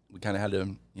 and we kind of had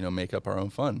to, make up our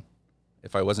own fun.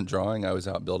 If I wasn't drawing, I was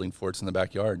out building forts in the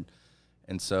backyard.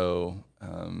 And so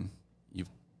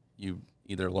you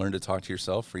either learn to talk to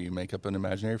yourself or you make up an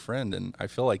imaginary friend. And I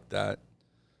feel like that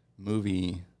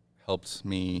movie helped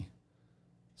me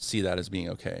see that as being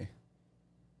okay.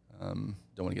 Don't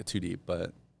want to get too deep,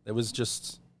 but it was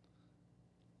just,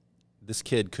 this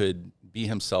kid could be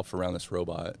himself around this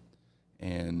robot.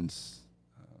 And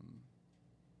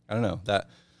I don't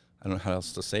know how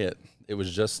else to say it. It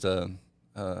was just a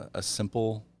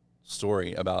simple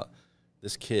story about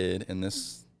this kid and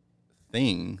this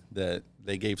thing that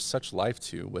they gave such life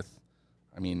to with,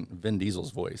 Vin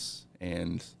Diesel's voice.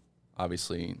 And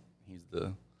obviously he's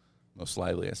the most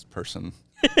liveliest person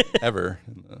ever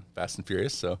in the Fast and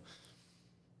Furious. So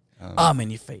I'm in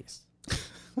your face.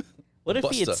 What if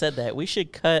he had said that? We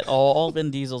should cut all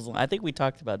Vin Diesel's. I think we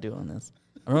talked about doing this.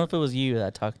 I don't know if it was you that I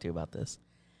talked to about this,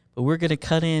 but we're going to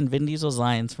cut in Vin Diesel's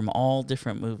lines from all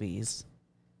different movies.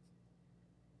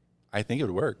 I think it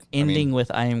would work. Ending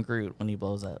with I am Groot when he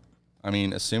blows up.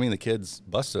 Assuming the kid's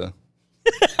Busta.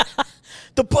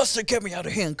 The Busta get me out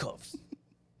of handcuffs.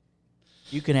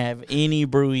 You can have any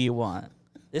brew you want.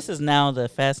 This is now the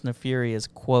Fast and the Furious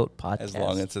quote podcast. As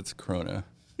long as it's Corona.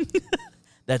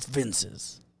 That's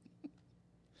Vince's.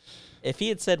 If he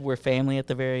had said we're family at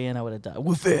the very end, I would have died.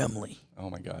 We're family. Oh,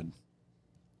 my God.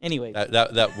 Anyway.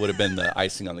 That would have been the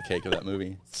icing on the cake of that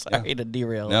movie. Sorry to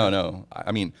derail. No.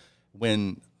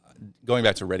 When going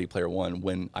back to Ready Player One,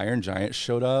 when Iron Giant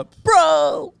showed up.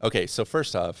 Bro! Okay, so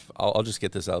first off, I'll just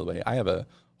get this out of the way. I have a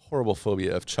horrible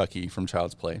phobia of Chucky from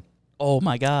Child's Play. Oh,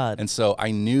 my God. And so I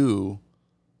knew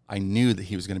that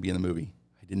he was going to be in the movie.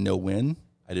 I didn't know when.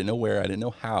 I didn't know where. I didn't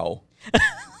know how.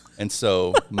 And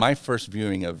so my first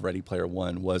viewing of Ready Player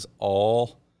One was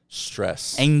all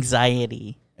stress.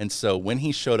 Anxiety. And so when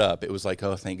he showed up, it was like,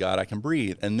 oh, thank God I can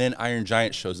breathe. And then Iron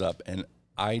Giant shows up, and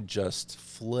I just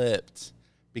flipped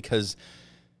because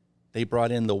they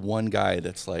brought in the one guy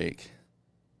that's like,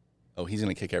 oh, he's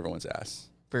going to kick everyone's ass.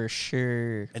 For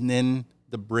sure. And then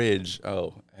the bridge,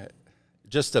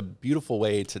 just a beautiful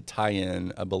way to tie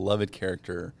in a beloved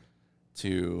character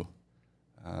to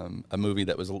a movie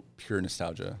that was pure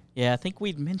nostalgia. Yeah, I think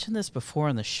we'd mentioned this before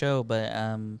on the show, but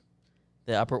one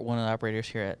of the operators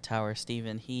here at Tower,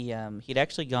 Steven, he'd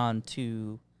actually gone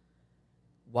to,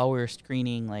 while we were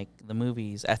screening like the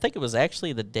movies, I think it was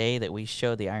actually the day that we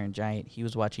showed the Iron Giant, he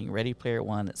was watching Ready Player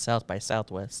One at South by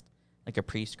Southwest, like a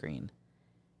pre-screen.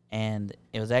 And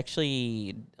it was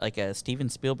actually like Steven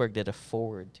Spielberg did a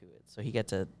forward to it. So he got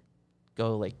to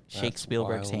go like shake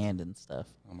Spielberg's hand and stuff.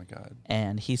 Oh my God.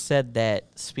 And he said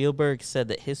that Spielberg said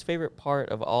that his favorite part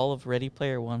of all of Ready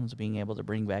Player One was being able to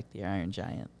bring back the Iron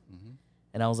Giant. Mm-hmm.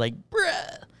 And I was like,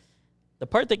 bruh. The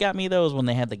part that got me though was when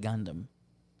they had the Gundam.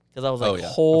 Because I was like,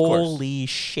 holy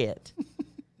shit.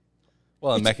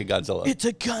 Well, and Mechagodzilla. It's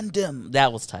a Gundam.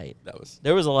 That was tight.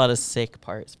 There was a lot of sick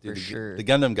parts, for sure. The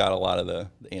Gundam got a lot of the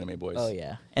anime boys. Oh,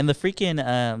 yeah. And the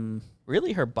freaking,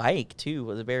 really her bike, too,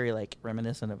 was very, like,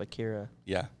 reminiscent of Akira.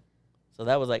 Yeah. So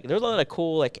that was, like, there was a lot of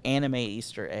cool, like, anime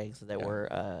Easter eggs that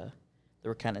were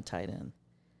kind of tied in.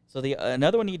 So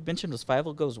another one you'd mentioned was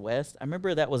Fievel Goes West. I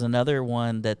remember that was another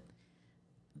one that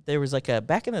there was, like,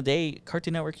 back in the day,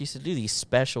 Cartoon Network used to do these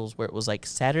specials where it was, like,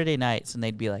 Saturday nights, and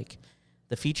they'd be, like,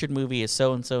 the featured movie is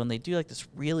so-and-so, and they do, like, this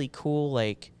really cool,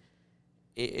 like,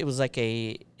 it was, like,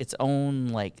 its own,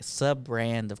 like,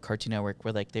 sub-brand of Cartoon Network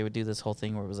where, like, they would do this whole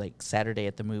thing where it was, like, Saturday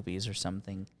at the movies or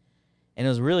something. And it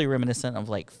was really reminiscent of,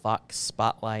 like, Fox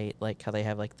Spotlight, like, how they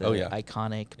have, like, the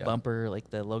iconic bumper, like,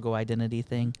 the logo identity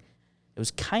thing. It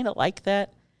was kind of like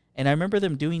that. And I remember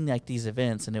them doing, like, these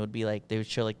events, and it would be, like, they would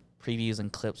show, like, previews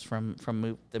and clips from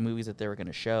the movies that they were going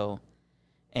to show.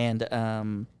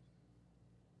 And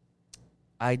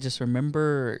I just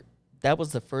remember that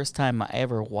was the first time I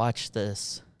ever watched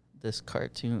this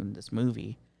cartoon, this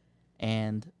movie,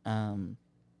 and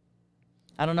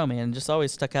I don't know, man, it just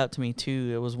always stuck out to me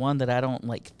too. It was one that I don't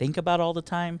like think about all the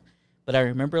time, but I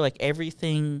remember like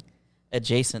everything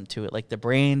adjacent to it, like the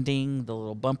branding, the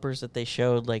little bumpers that they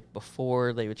showed like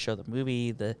before they would show the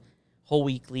movie, the whole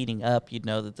week leading up, you'd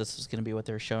know that this was going to be what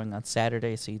they were showing on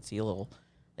Saturday, so you'd see a little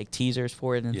like teasers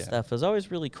for it and Yeah. stuff. It was always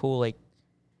really cool, like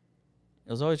it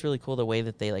was always really cool the way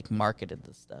that they like marketed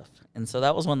the stuff. And so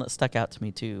that was one that stuck out to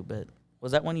me too. But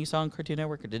was that one you saw on Cartoon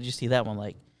Network, or did you see that one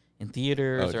like in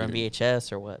theaters or on dude.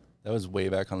 VHS or what? That was way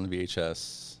back on the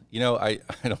VHS. You know, I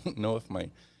don't know if my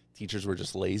teachers were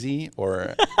just lazy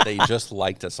or they just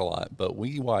liked us a lot, but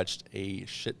we watched a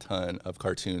shit ton of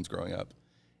cartoons growing up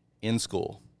in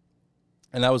school.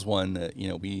 And that was one that, you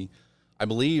know, I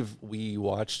believe we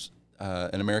watched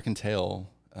An American Tail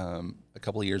a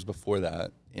couple of years before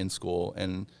that in school.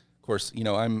 And of course, you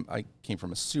know, I came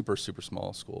from a super, super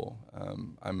small school.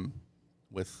 I'm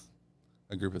with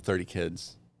a group of 30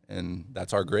 kids, and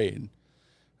that's our grade.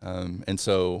 And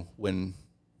so when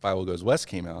Five Goes West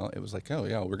came out, it was like, oh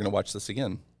yeah, we're going to watch this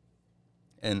again.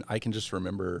 And I can just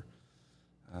remember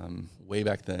way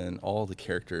back then, all the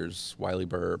characters, Wiley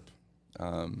Burp.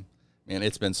 Man,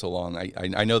 it's been so long.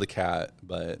 I know the cat,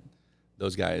 but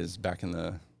those guys back in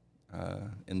the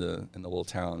little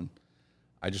town,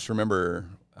 I just remember.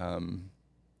 I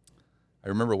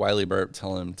remember Wiley Burp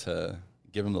telling him to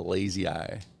give him the lazy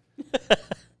eye,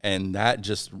 and it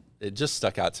just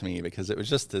stuck out to me because it was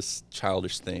just this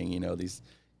childish thing, you know, these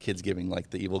kids giving like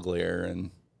the evil glare, and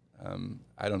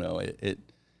I don't know,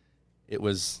 it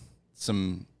was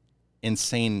some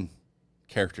insane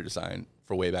character design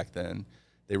for way back then.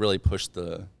 They really pushed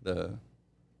the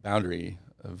boundary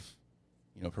of,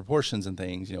 you know, proportions and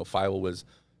things. You know, Five was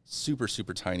super,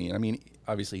 super tiny. I mean,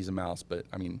 obviously he's a mouse, but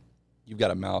I mean, you've got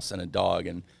a mouse and a dog,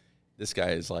 and this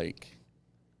guy is like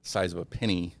the size of a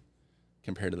penny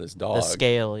compared to this dog. The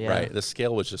scale, yeah. Right. The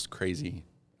scale was just crazy.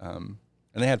 And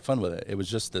they had fun with it. It was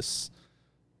just this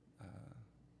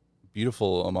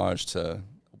beautiful homage to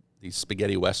these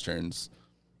spaghetti westerns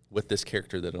with this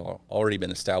character that had already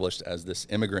been established as this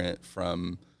immigrant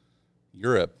from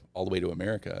Europe all the way to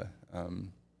America. I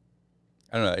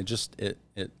don't know.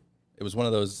 It was one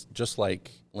of those, just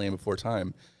like Land Before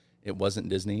Time. It wasn't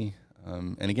Disney.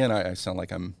 And again, I sound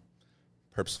like I'm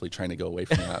purposefully trying to go away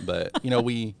from that, but you know,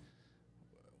 we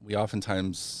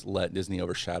oftentimes let Disney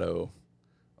overshadow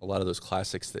a lot of those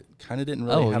classics that kind of didn't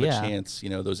really have a chance, you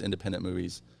know, those independent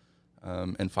movies.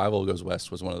 And Five Goes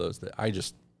West was one of those that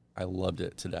I loved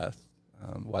it to death.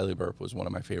 Wiley Burp was one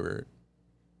of my favorite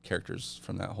characters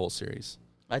from that whole series.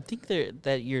 I think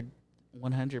that you're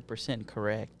 100%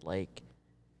 correct. Like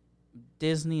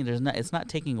Disney, it's not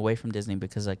taking away from Disney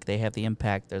because like they have the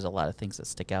impact. There's a lot of things that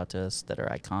stick out to us that are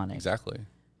iconic. Exactly.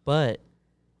 But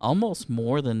almost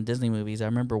more than Disney movies, I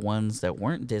remember ones that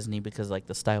weren't Disney because like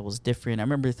the style was different. I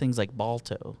remember things like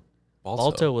Balto.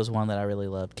 Balto was one that I really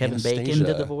loved. Kevin Bacon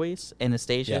did the voice.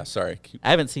 Anastasia. Yeah, sorry.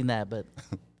 I haven't seen that, but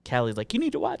Callie's like, you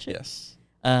need to watch it. Yes.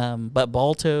 But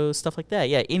Balto, stuff like that.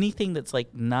 Yeah, anything that's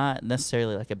like not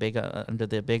necessarily like a big under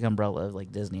the big umbrella of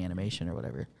like Disney animation or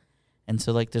whatever. And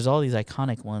so like there's all these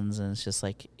iconic ones, and it's just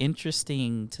like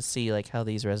interesting to see like how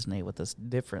these resonate with us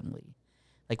differently.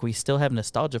 Like we still have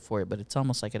nostalgia for it, but it's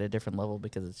almost like at a different level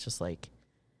because it's just like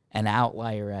an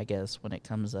outlier, I guess, when it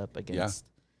comes up against.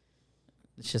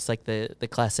 It's just like the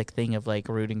classic thing of like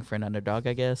rooting for an underdog,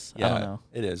 I guess. Yeah, I don't know.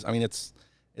 It is. I mean, it's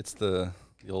the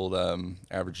old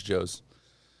average Joe's.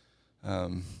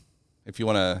 If you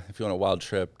want a wild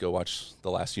trip, go watch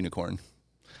The Last Unicorn.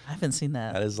 I haven't seen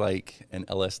that. That is like an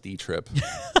LSD trip,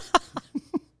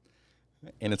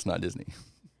 and it's not Disney.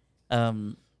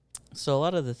 So a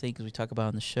lot of the things we talk about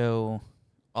on the show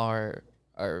are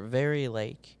very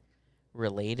like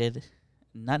related,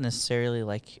 not necessarily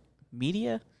like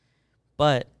media,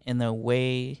 but in the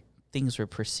way things were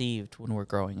perceived when we're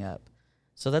growing up.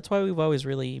 So that's why we've always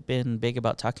really been big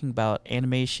about talking about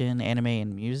animation, anime,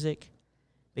 and music,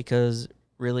 because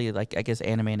really, like, I guess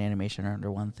anime and animation are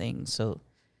under one thing. So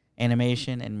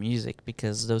animation and music,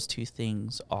 because those two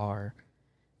things are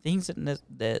things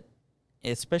that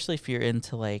especially if you're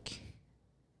into, like,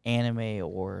 anime,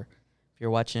 or if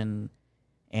you're watching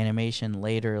animation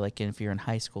later, like if you're in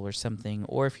high school or something,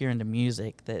 or if you're into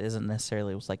music that isn't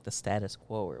necessarily was like the status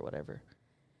quo or whatever,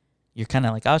 you're kind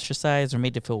of like ostracized or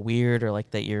made to feel weird, or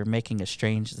like that you're making a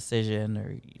strange decision,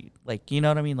 or like, you know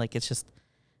what I mean? Like it's just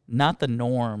not the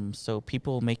norm. So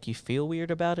people make you feel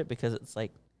weird about it because it's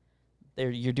like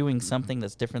you're doing something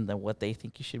that's different than what they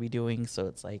think you should be doing. So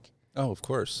it's like Oh, of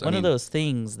course. One of those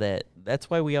things that's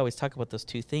why we always talk about those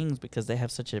two things, because they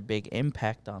have such a big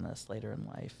impact on us later in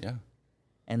life. Yeah.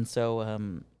 And so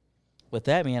with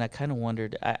that, man, I kind of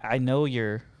wondered, I know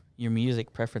your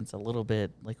music preference a little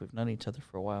bit, like we've known each other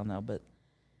for a while now, but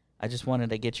I just wanted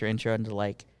to get your intro into,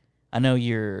 like, I know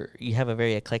you have a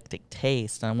very eclectic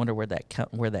taste, and I wonder where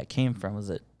that came from. Is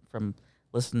it from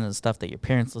listening to stuff that your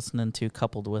parents listening to,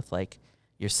 coupled with like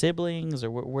your siblings, or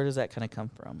where does that kind of come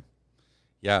from?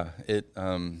 Yeah,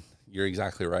 you're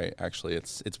exactly right. Actually,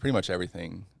 it's pretty much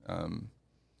everything.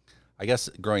 I guess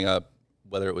growing up,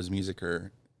 whether it was music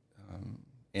or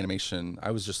animation,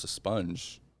 I was just a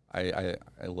sponge. I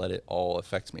let it all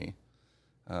affect me.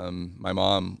 My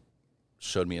mom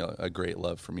showed me a great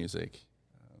love for music.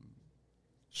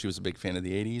 She was a big fan of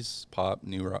the '80s pop,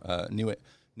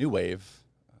 new wave.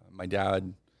 My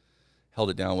dad held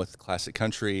it down with classic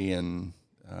country and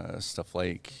stuff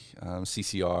like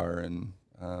CCR and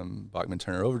Bachman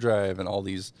Turner Overdrive and all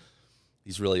these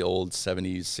really old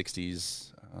 '70s,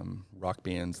 '60s rock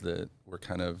bands that were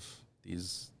kind of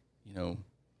these,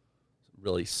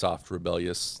 really soft,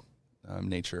 rebellious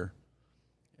nature.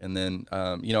 And then,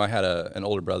 I had an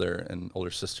older brother and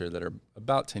older sister that are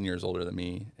about 10 years older than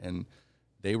me, and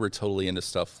they were totally into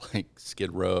stuff like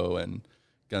Skid Row and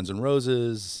Guns N'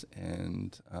 Roses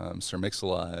and Sir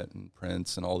Mix-a-Lot and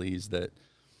Prince and all these that,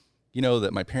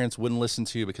 that my parents wouldn't listen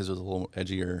to because it was a little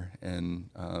edgier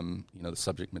and, the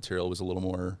subject material was a little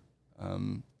more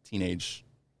teenage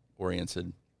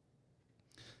oriented.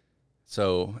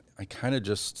 So I kind of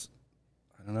just,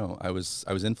 I don't know, I was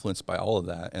influenced by all of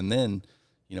that. And then,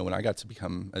 when I got to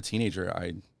become a teenager,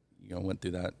 I, went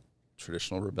through that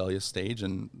traditional rebellious stage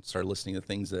and started listening to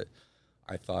things that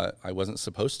I thought I wasn't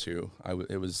supposed to.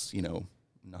 It was,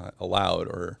 not allowed,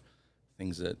 or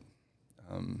things that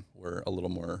were a little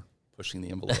more pushing the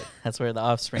envelope. That's where the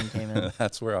Offspring came in.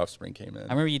 That's where Offspring came in.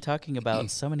 I remember you talking about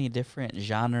so many different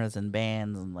genres and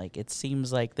bands, and like it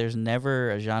seems like there's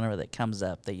never a genre that comes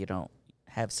up that you don't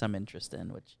have some interest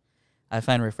in, which I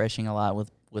find refreshing a lot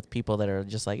with people that are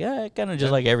just like, kind of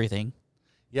just like everything.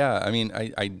 Yeah, I mean,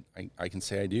 I can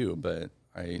say I do, but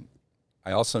I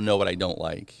also know what I don't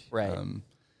like. Right.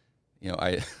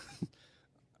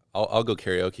 I'll go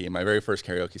karaoke. My very first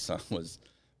karaoke song was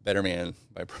Better Man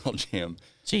by Pearl Jam.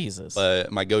 Jesus.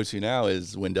 But my go-to now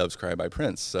is When Doves Cry by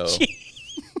Prince. So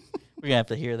we're going to have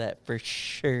to hear that for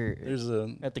sure. There's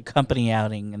at the company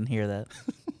outing and hear that.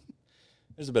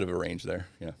 There's a bit of a range there.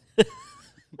 Yeah.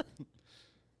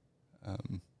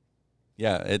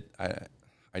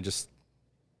 I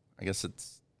guess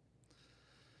it's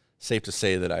safe to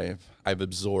say that I've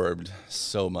absorbed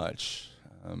so much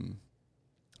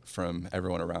from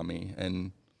everyone around me,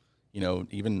 and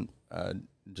even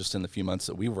just in the few months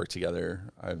that we've worked together,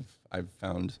 I've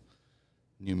found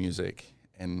new music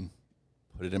and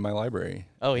put it in my library.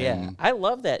 Oh yeah, I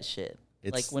love that shit.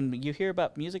 Like when you hear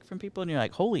about music from people and you're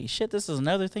like, holy shit, this is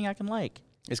another thing I can like.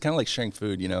 It's kind of like sharing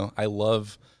food, I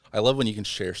love when you can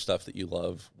share stuff that you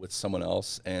love with someone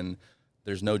else, and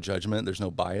there's no judgment, there's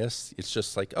no bias. It's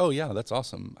just like, oh yeah, that's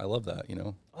awesome. I love that,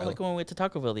 Oh, like when we went to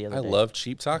Taco Bell the other day. I love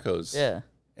cheap tacos. Yeah.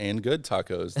 And good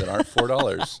tacos that aren't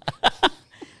 $4.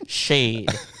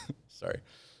 Shade. Sorry.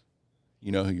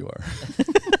 You know who you are.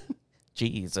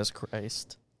 Jesus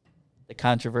Christ. The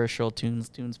controversial Tunes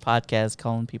podcast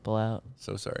calling people out.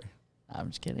 So sorry. I'm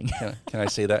just kidding. Can I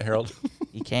say that, Harold?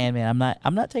 You can, man.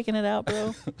 I'm not taking it out,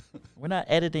 bro. I'm not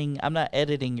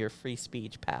editing your free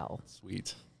speech, pal.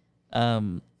 Sweet.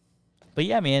 But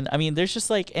yeah, man, I mean, there's just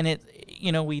like, and it,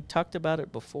 we talked about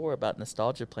it before about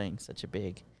nostalgia playing such a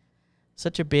big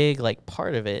like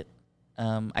part of it.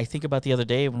 I think about the other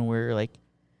day when we were like,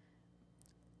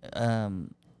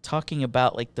 talking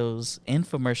about like those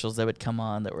infomercials that would come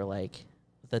on that were like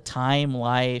the Time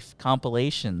Life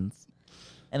compilations.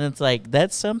 And it's like,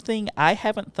 that's something I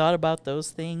haven't thought about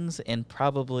those things in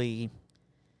probably,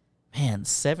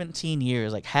 17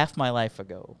 years, like half my life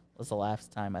ago was the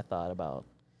last time I thought about,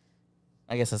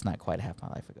 I guess it's not quite half my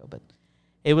life ago, but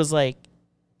it was like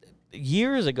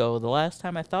years ago, the last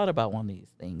time I thought about one of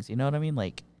these things, you know what I mean?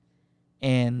 Like,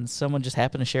 and someone just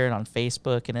happened to share it on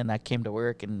Facebook, and then I came to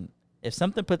work, and if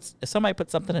somebody puts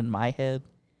something in my head,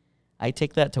 I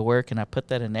take that to work and I put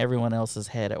that in everyone else's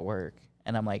head at work.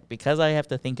 And I'm like, because I have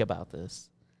to think about this,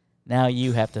 now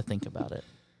you have to think about it.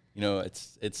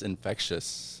 It's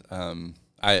infectious.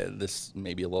 This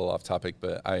may be a little off topic,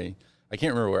 but I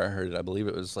can't remember where I heard it. I believe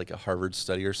it was like a Harvard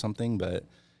study or something, but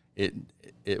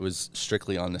it was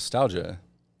strictly on nostalgia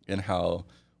and how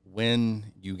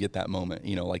when you get that moment,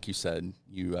 like you said,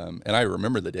 you and I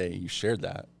remember the day you shared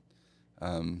that,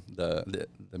 the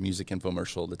music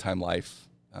infomercial, the Time Life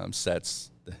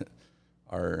sets,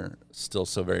 are still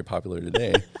so very popular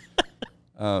today.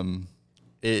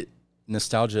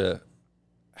 Nostalgia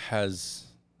has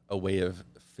a way of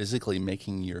physically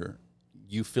making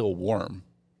you feel warm.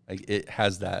 Like it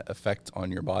has that effect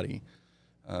on your body.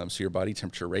 So your body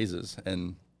temperature raises.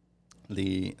 And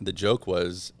the joke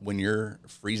was, when you're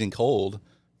freezing cold,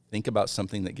 think about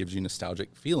something that gives you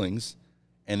nostalgic feelings,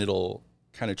 and it'll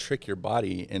kind of trick your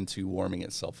body into warming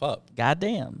itself up.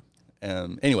 Goddamn.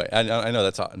 Anyway, I know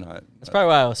that's not. That's probably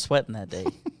why I was sweating that day.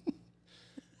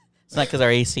 It's not because our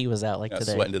AC was out like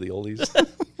today. Sweating to the oldies.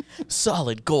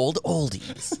 Solid gold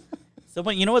oldies. So,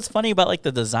 you know what's funny about like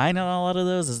the design on a lot of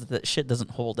those is that shit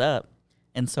doesn't hold up.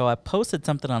 And so I posted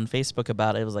something on Facebook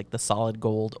about it. It was like the solid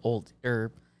gold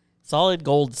solid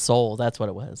gold soul. That's what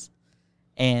it was.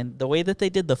 And the way that they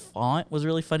did the font was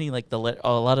really funny. Like a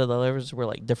lot of the letters were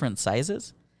like different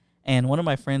sizes. And one of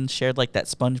my friends shared like that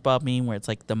SpongeBob meme where it's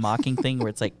like the mocking thing where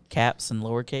it's like caps and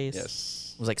lowercase.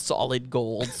 Yes. It was like solid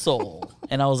gold soul.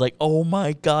 And I was like, oh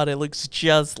my God, it looks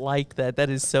just like that. That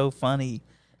is so funny.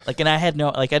 Like, and I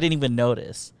didn't even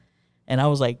notice. And I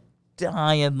was like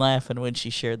dying laughing when she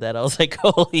shared that. I was like,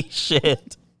 holy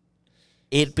shit.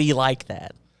 It be like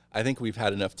that. I think we've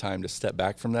had enough time to step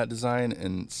back from that design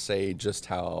and say just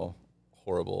how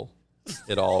horrible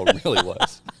it all really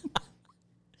was.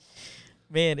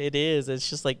 Man, it is. It's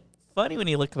just like funny when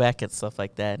you look back at stuff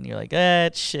like that and you're like,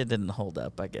 that shit didn't hold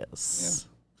up, I guess.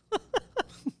 Yeah.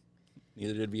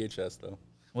 Neither did VHS, though.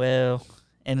 Well,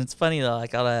 and it's funny, though,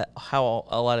 like how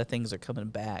a lot of things are coming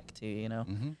back, too, you know?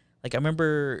 Mm-hmm. Like, I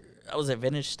remember I was at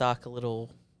Vintage Stock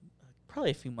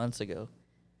probably a few months ago.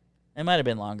 It might have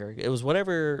been longer. It was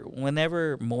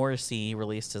whenever Morrissey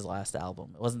released his last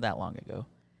album. It wasn't that long ago.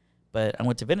 But I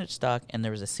went to Vintage Stock, and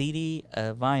there was a CD,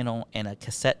 a vinyl, and a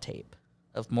cassette tape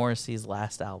of Morrissey's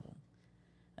last album.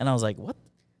 And I was like, what?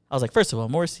 I was like, first of all,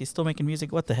 Morrissey's still making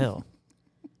music? What the hell?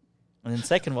 And then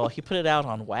second of all, he put it out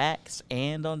on wax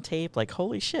and on tape. Like,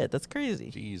 holy shit, that's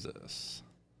crazy. Jesus.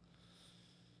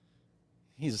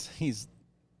 He's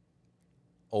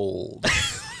old.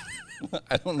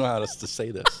 I don't know how else to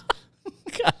say this.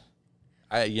 God.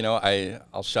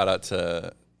 I'll shout out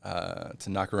to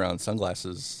Knockaround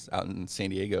Sunglasses out in San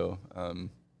Diego. I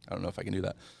don't know if I can do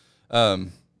that.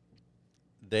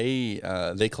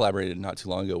 They collaborated not too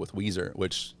long ago with Weezer,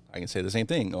 which I can say the same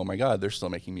thing. Oh my God, they're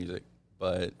still making music.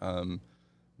 But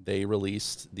they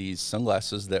released these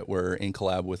sunglasses that were in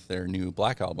collab with their new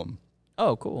Black album.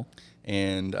 Oh, cool.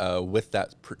 And with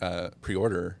that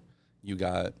pre-order, you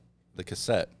got the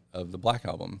cassette of the Black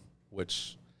album,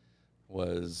 which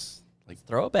was like,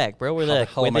 throw it back, bro. how the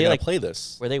hell am I going to play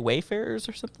this? Were they Wayfarers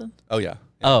or something? Oh, yeah.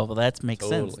 Oh, well, that makes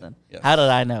Totally. sense then. Yes. How did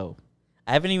I know?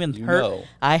 I haven't even heard. know.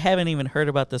 I haven't even heard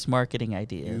about this marketing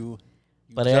idea. You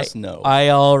but just know. I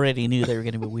already knew they were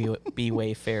going to be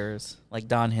Wayfarers, like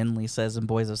Don Henley says in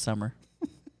Boys of Summer.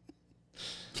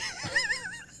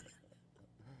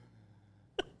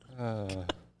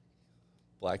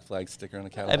 Black flag sticker on a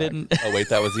Cadillac. I didn't. Oh, wait,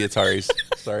 that was the Ataris.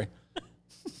 Sorry.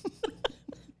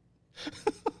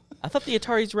 I thought the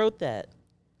Ataris wrote that.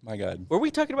 My God. Were we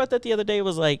talking about that the other day? It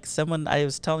was like someone, I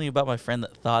was telling you about my friend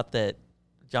that thought that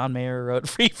John Mayer wrote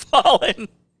Free Fallin'.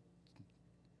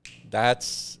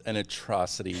 That's an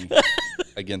atrocity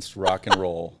against rock and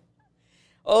roll.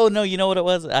 Oh, no, you know what it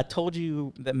was? I told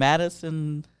you that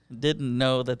Madison didn't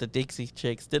know that the Dixie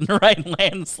Chicks didn't write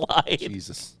Landslide.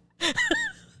 Jesus.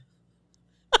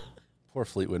 Poor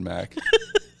Fleetwood Mac.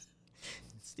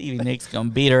 Stevie Nicks gonna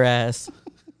beat her ass.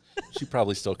 She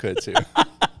probably still could, too.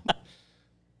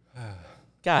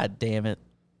 God damn it.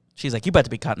 She's like, you about to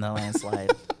be caught in the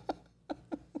landslide.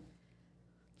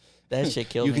 That shit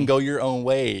killed me. You can go your own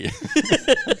way.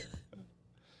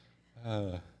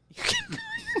 God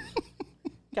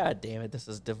damn it, this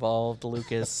is devolved,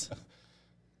 Lucas.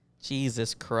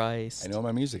 Jesus Christ. I know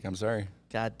my music. I'm sorry.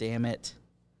 God damn it.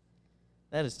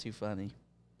 That is too funny.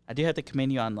 I do have to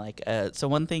commend you on so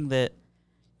one thing that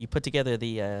you put together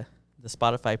the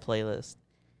Spotify playlist,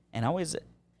 and I always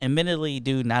admittedly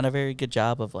do not a very good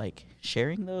job of like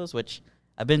sharing those, which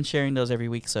I've been sharing those every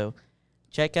week. So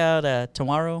check out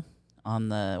tomorrow on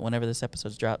whenever this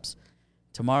episode drops.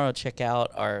 Tomorrow, check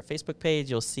out our Facebook page.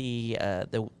 You'll see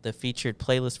the featured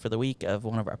playlist for the week of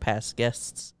one of our past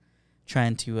guests,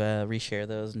 trying to reshare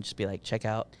those and just be like, check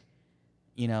out,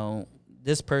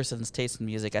 this person's taste in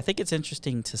music. I think it's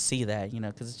interesting to see that,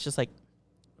 because it's just like,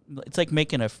 it's like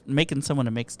making someone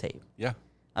a mixtape. Yeah.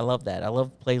 I love that. I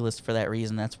love playlists for that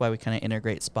reason. That's why we kind of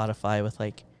integrate Spotify with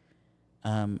like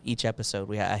each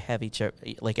episode. I have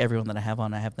everyone that I have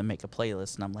on, I have them make a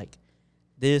playlist, and I'm like,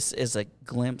 this is a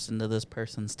glimpse into this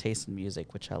person's taste in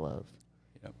music, which I love.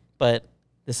 Yep. But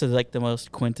This is like the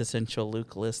most quintessential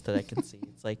Luke list that I can see.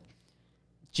 It's like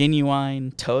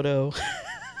Genuine, Toto,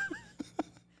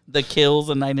 The Kills,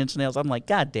 and 9 Inch Nails. I'm like,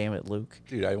 God damn it, Luke.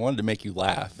 Dude, I wanted to make you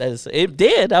laugh. It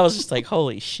did. I was just like,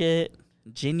 holy shit.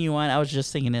 Genuine. I was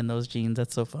just singing In Those Jeans.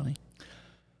 That's so funny.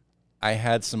 I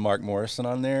had some Mark Morrison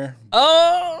on there.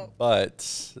 Oh!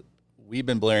 But we've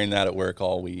been blaring that at work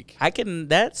all week.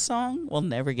 That song will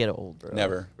never get old, bro.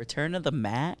 Never. Return of the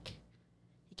Mac.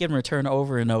 You can return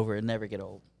over and over and never get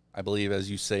old. I believe,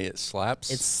 as you say, it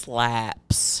slaps. It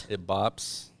slaps. It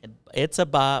bops. It's a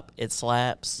bop. It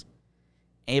slaps.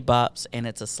 It bops, and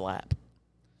it's a slap.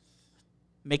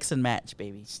 Mix and match,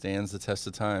 baby. Stands the test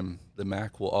of time. The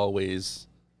Mac will always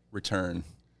return.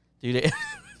 Dude,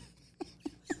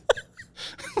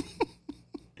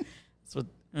 that's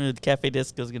what Cafe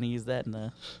Disco's going to use that in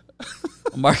the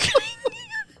marketing.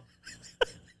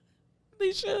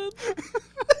 They should.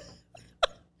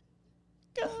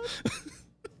 God.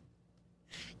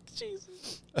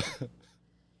 Jesus.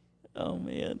 Oh,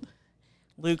 man.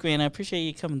 Luke, man, I appreciate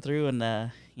you coming through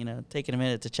and, taking a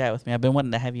minute to chat with me. I've been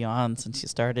wanting to have you on since you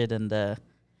started, and we're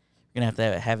going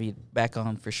to have you back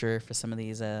on for sure for some of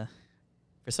these, for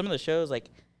some of the shows, like,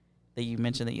 that you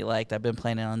mentioned that you liked. I've been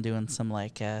planning on doing some,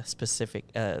 like, specific,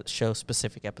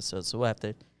 show-specific episodes, so we'll have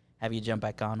to have you jump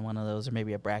back on one of those, or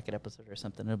maybe a bracket episode or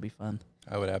something. It'll be fun.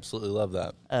 I would absolutely love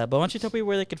that. But why don't you tell people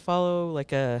where they could follow,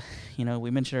 like,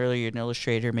 we mentioned earlier, you're an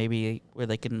illustrator, maybe where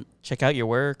they can check out your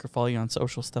work or follow you on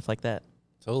social, stuff like that.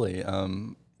 Totally.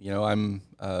 I'm on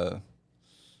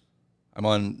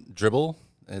Dribbble.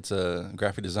 It's a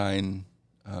graphic design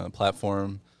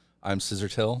platform. I'm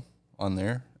Scissortail on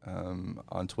there.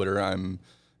 On Twitter, I'm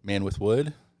Man with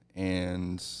Wood,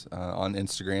 and on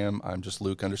Instagram, I'm just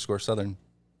Luke_Southern.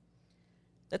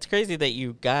 That's crazy that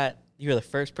you're the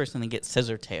first person to get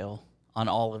Scissortail on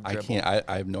all of Dribbble.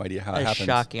 I have no idea how it That's happened.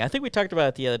 shocking. I think we talked about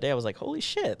it the other day. I was like, holy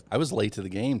shit. I was late to the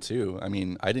game too. I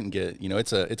mean, I didn't get,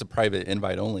 it's a private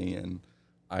invite only, and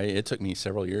it took me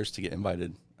several years to get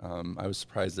invited. I was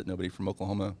surprised that nobody from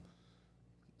Oklahoma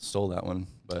stole that one.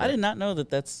 But I did not know that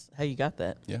that's how you got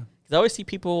that. Yeah. Because I always see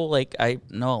people, like, I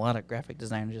know a lot of graphic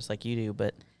designers just like you do,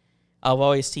 but I'll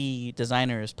always see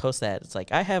designers post that. It's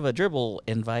like, I have a Dribbble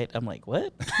invite. I'm like,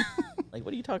 what? Like,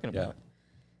 what are you talking about? Yeah.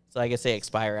 So I guess they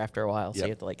expire after a while, so Yep.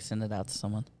 you have to, like, send it out to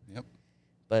someone. Yep.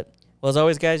 But, well, as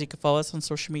always, guys, you can follow us on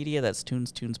social media. That's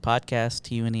Tunes Podcast,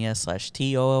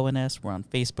 TUNES/TOONS. We're on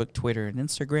Facebook, Twitter, and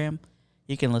Instagram.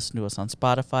 You can listen to us on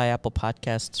Spotify, Apple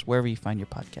Podcasts, wherever you find your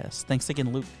podcasts. Thanks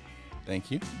again, Luke. Thank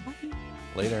you. Bye.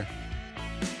 Later.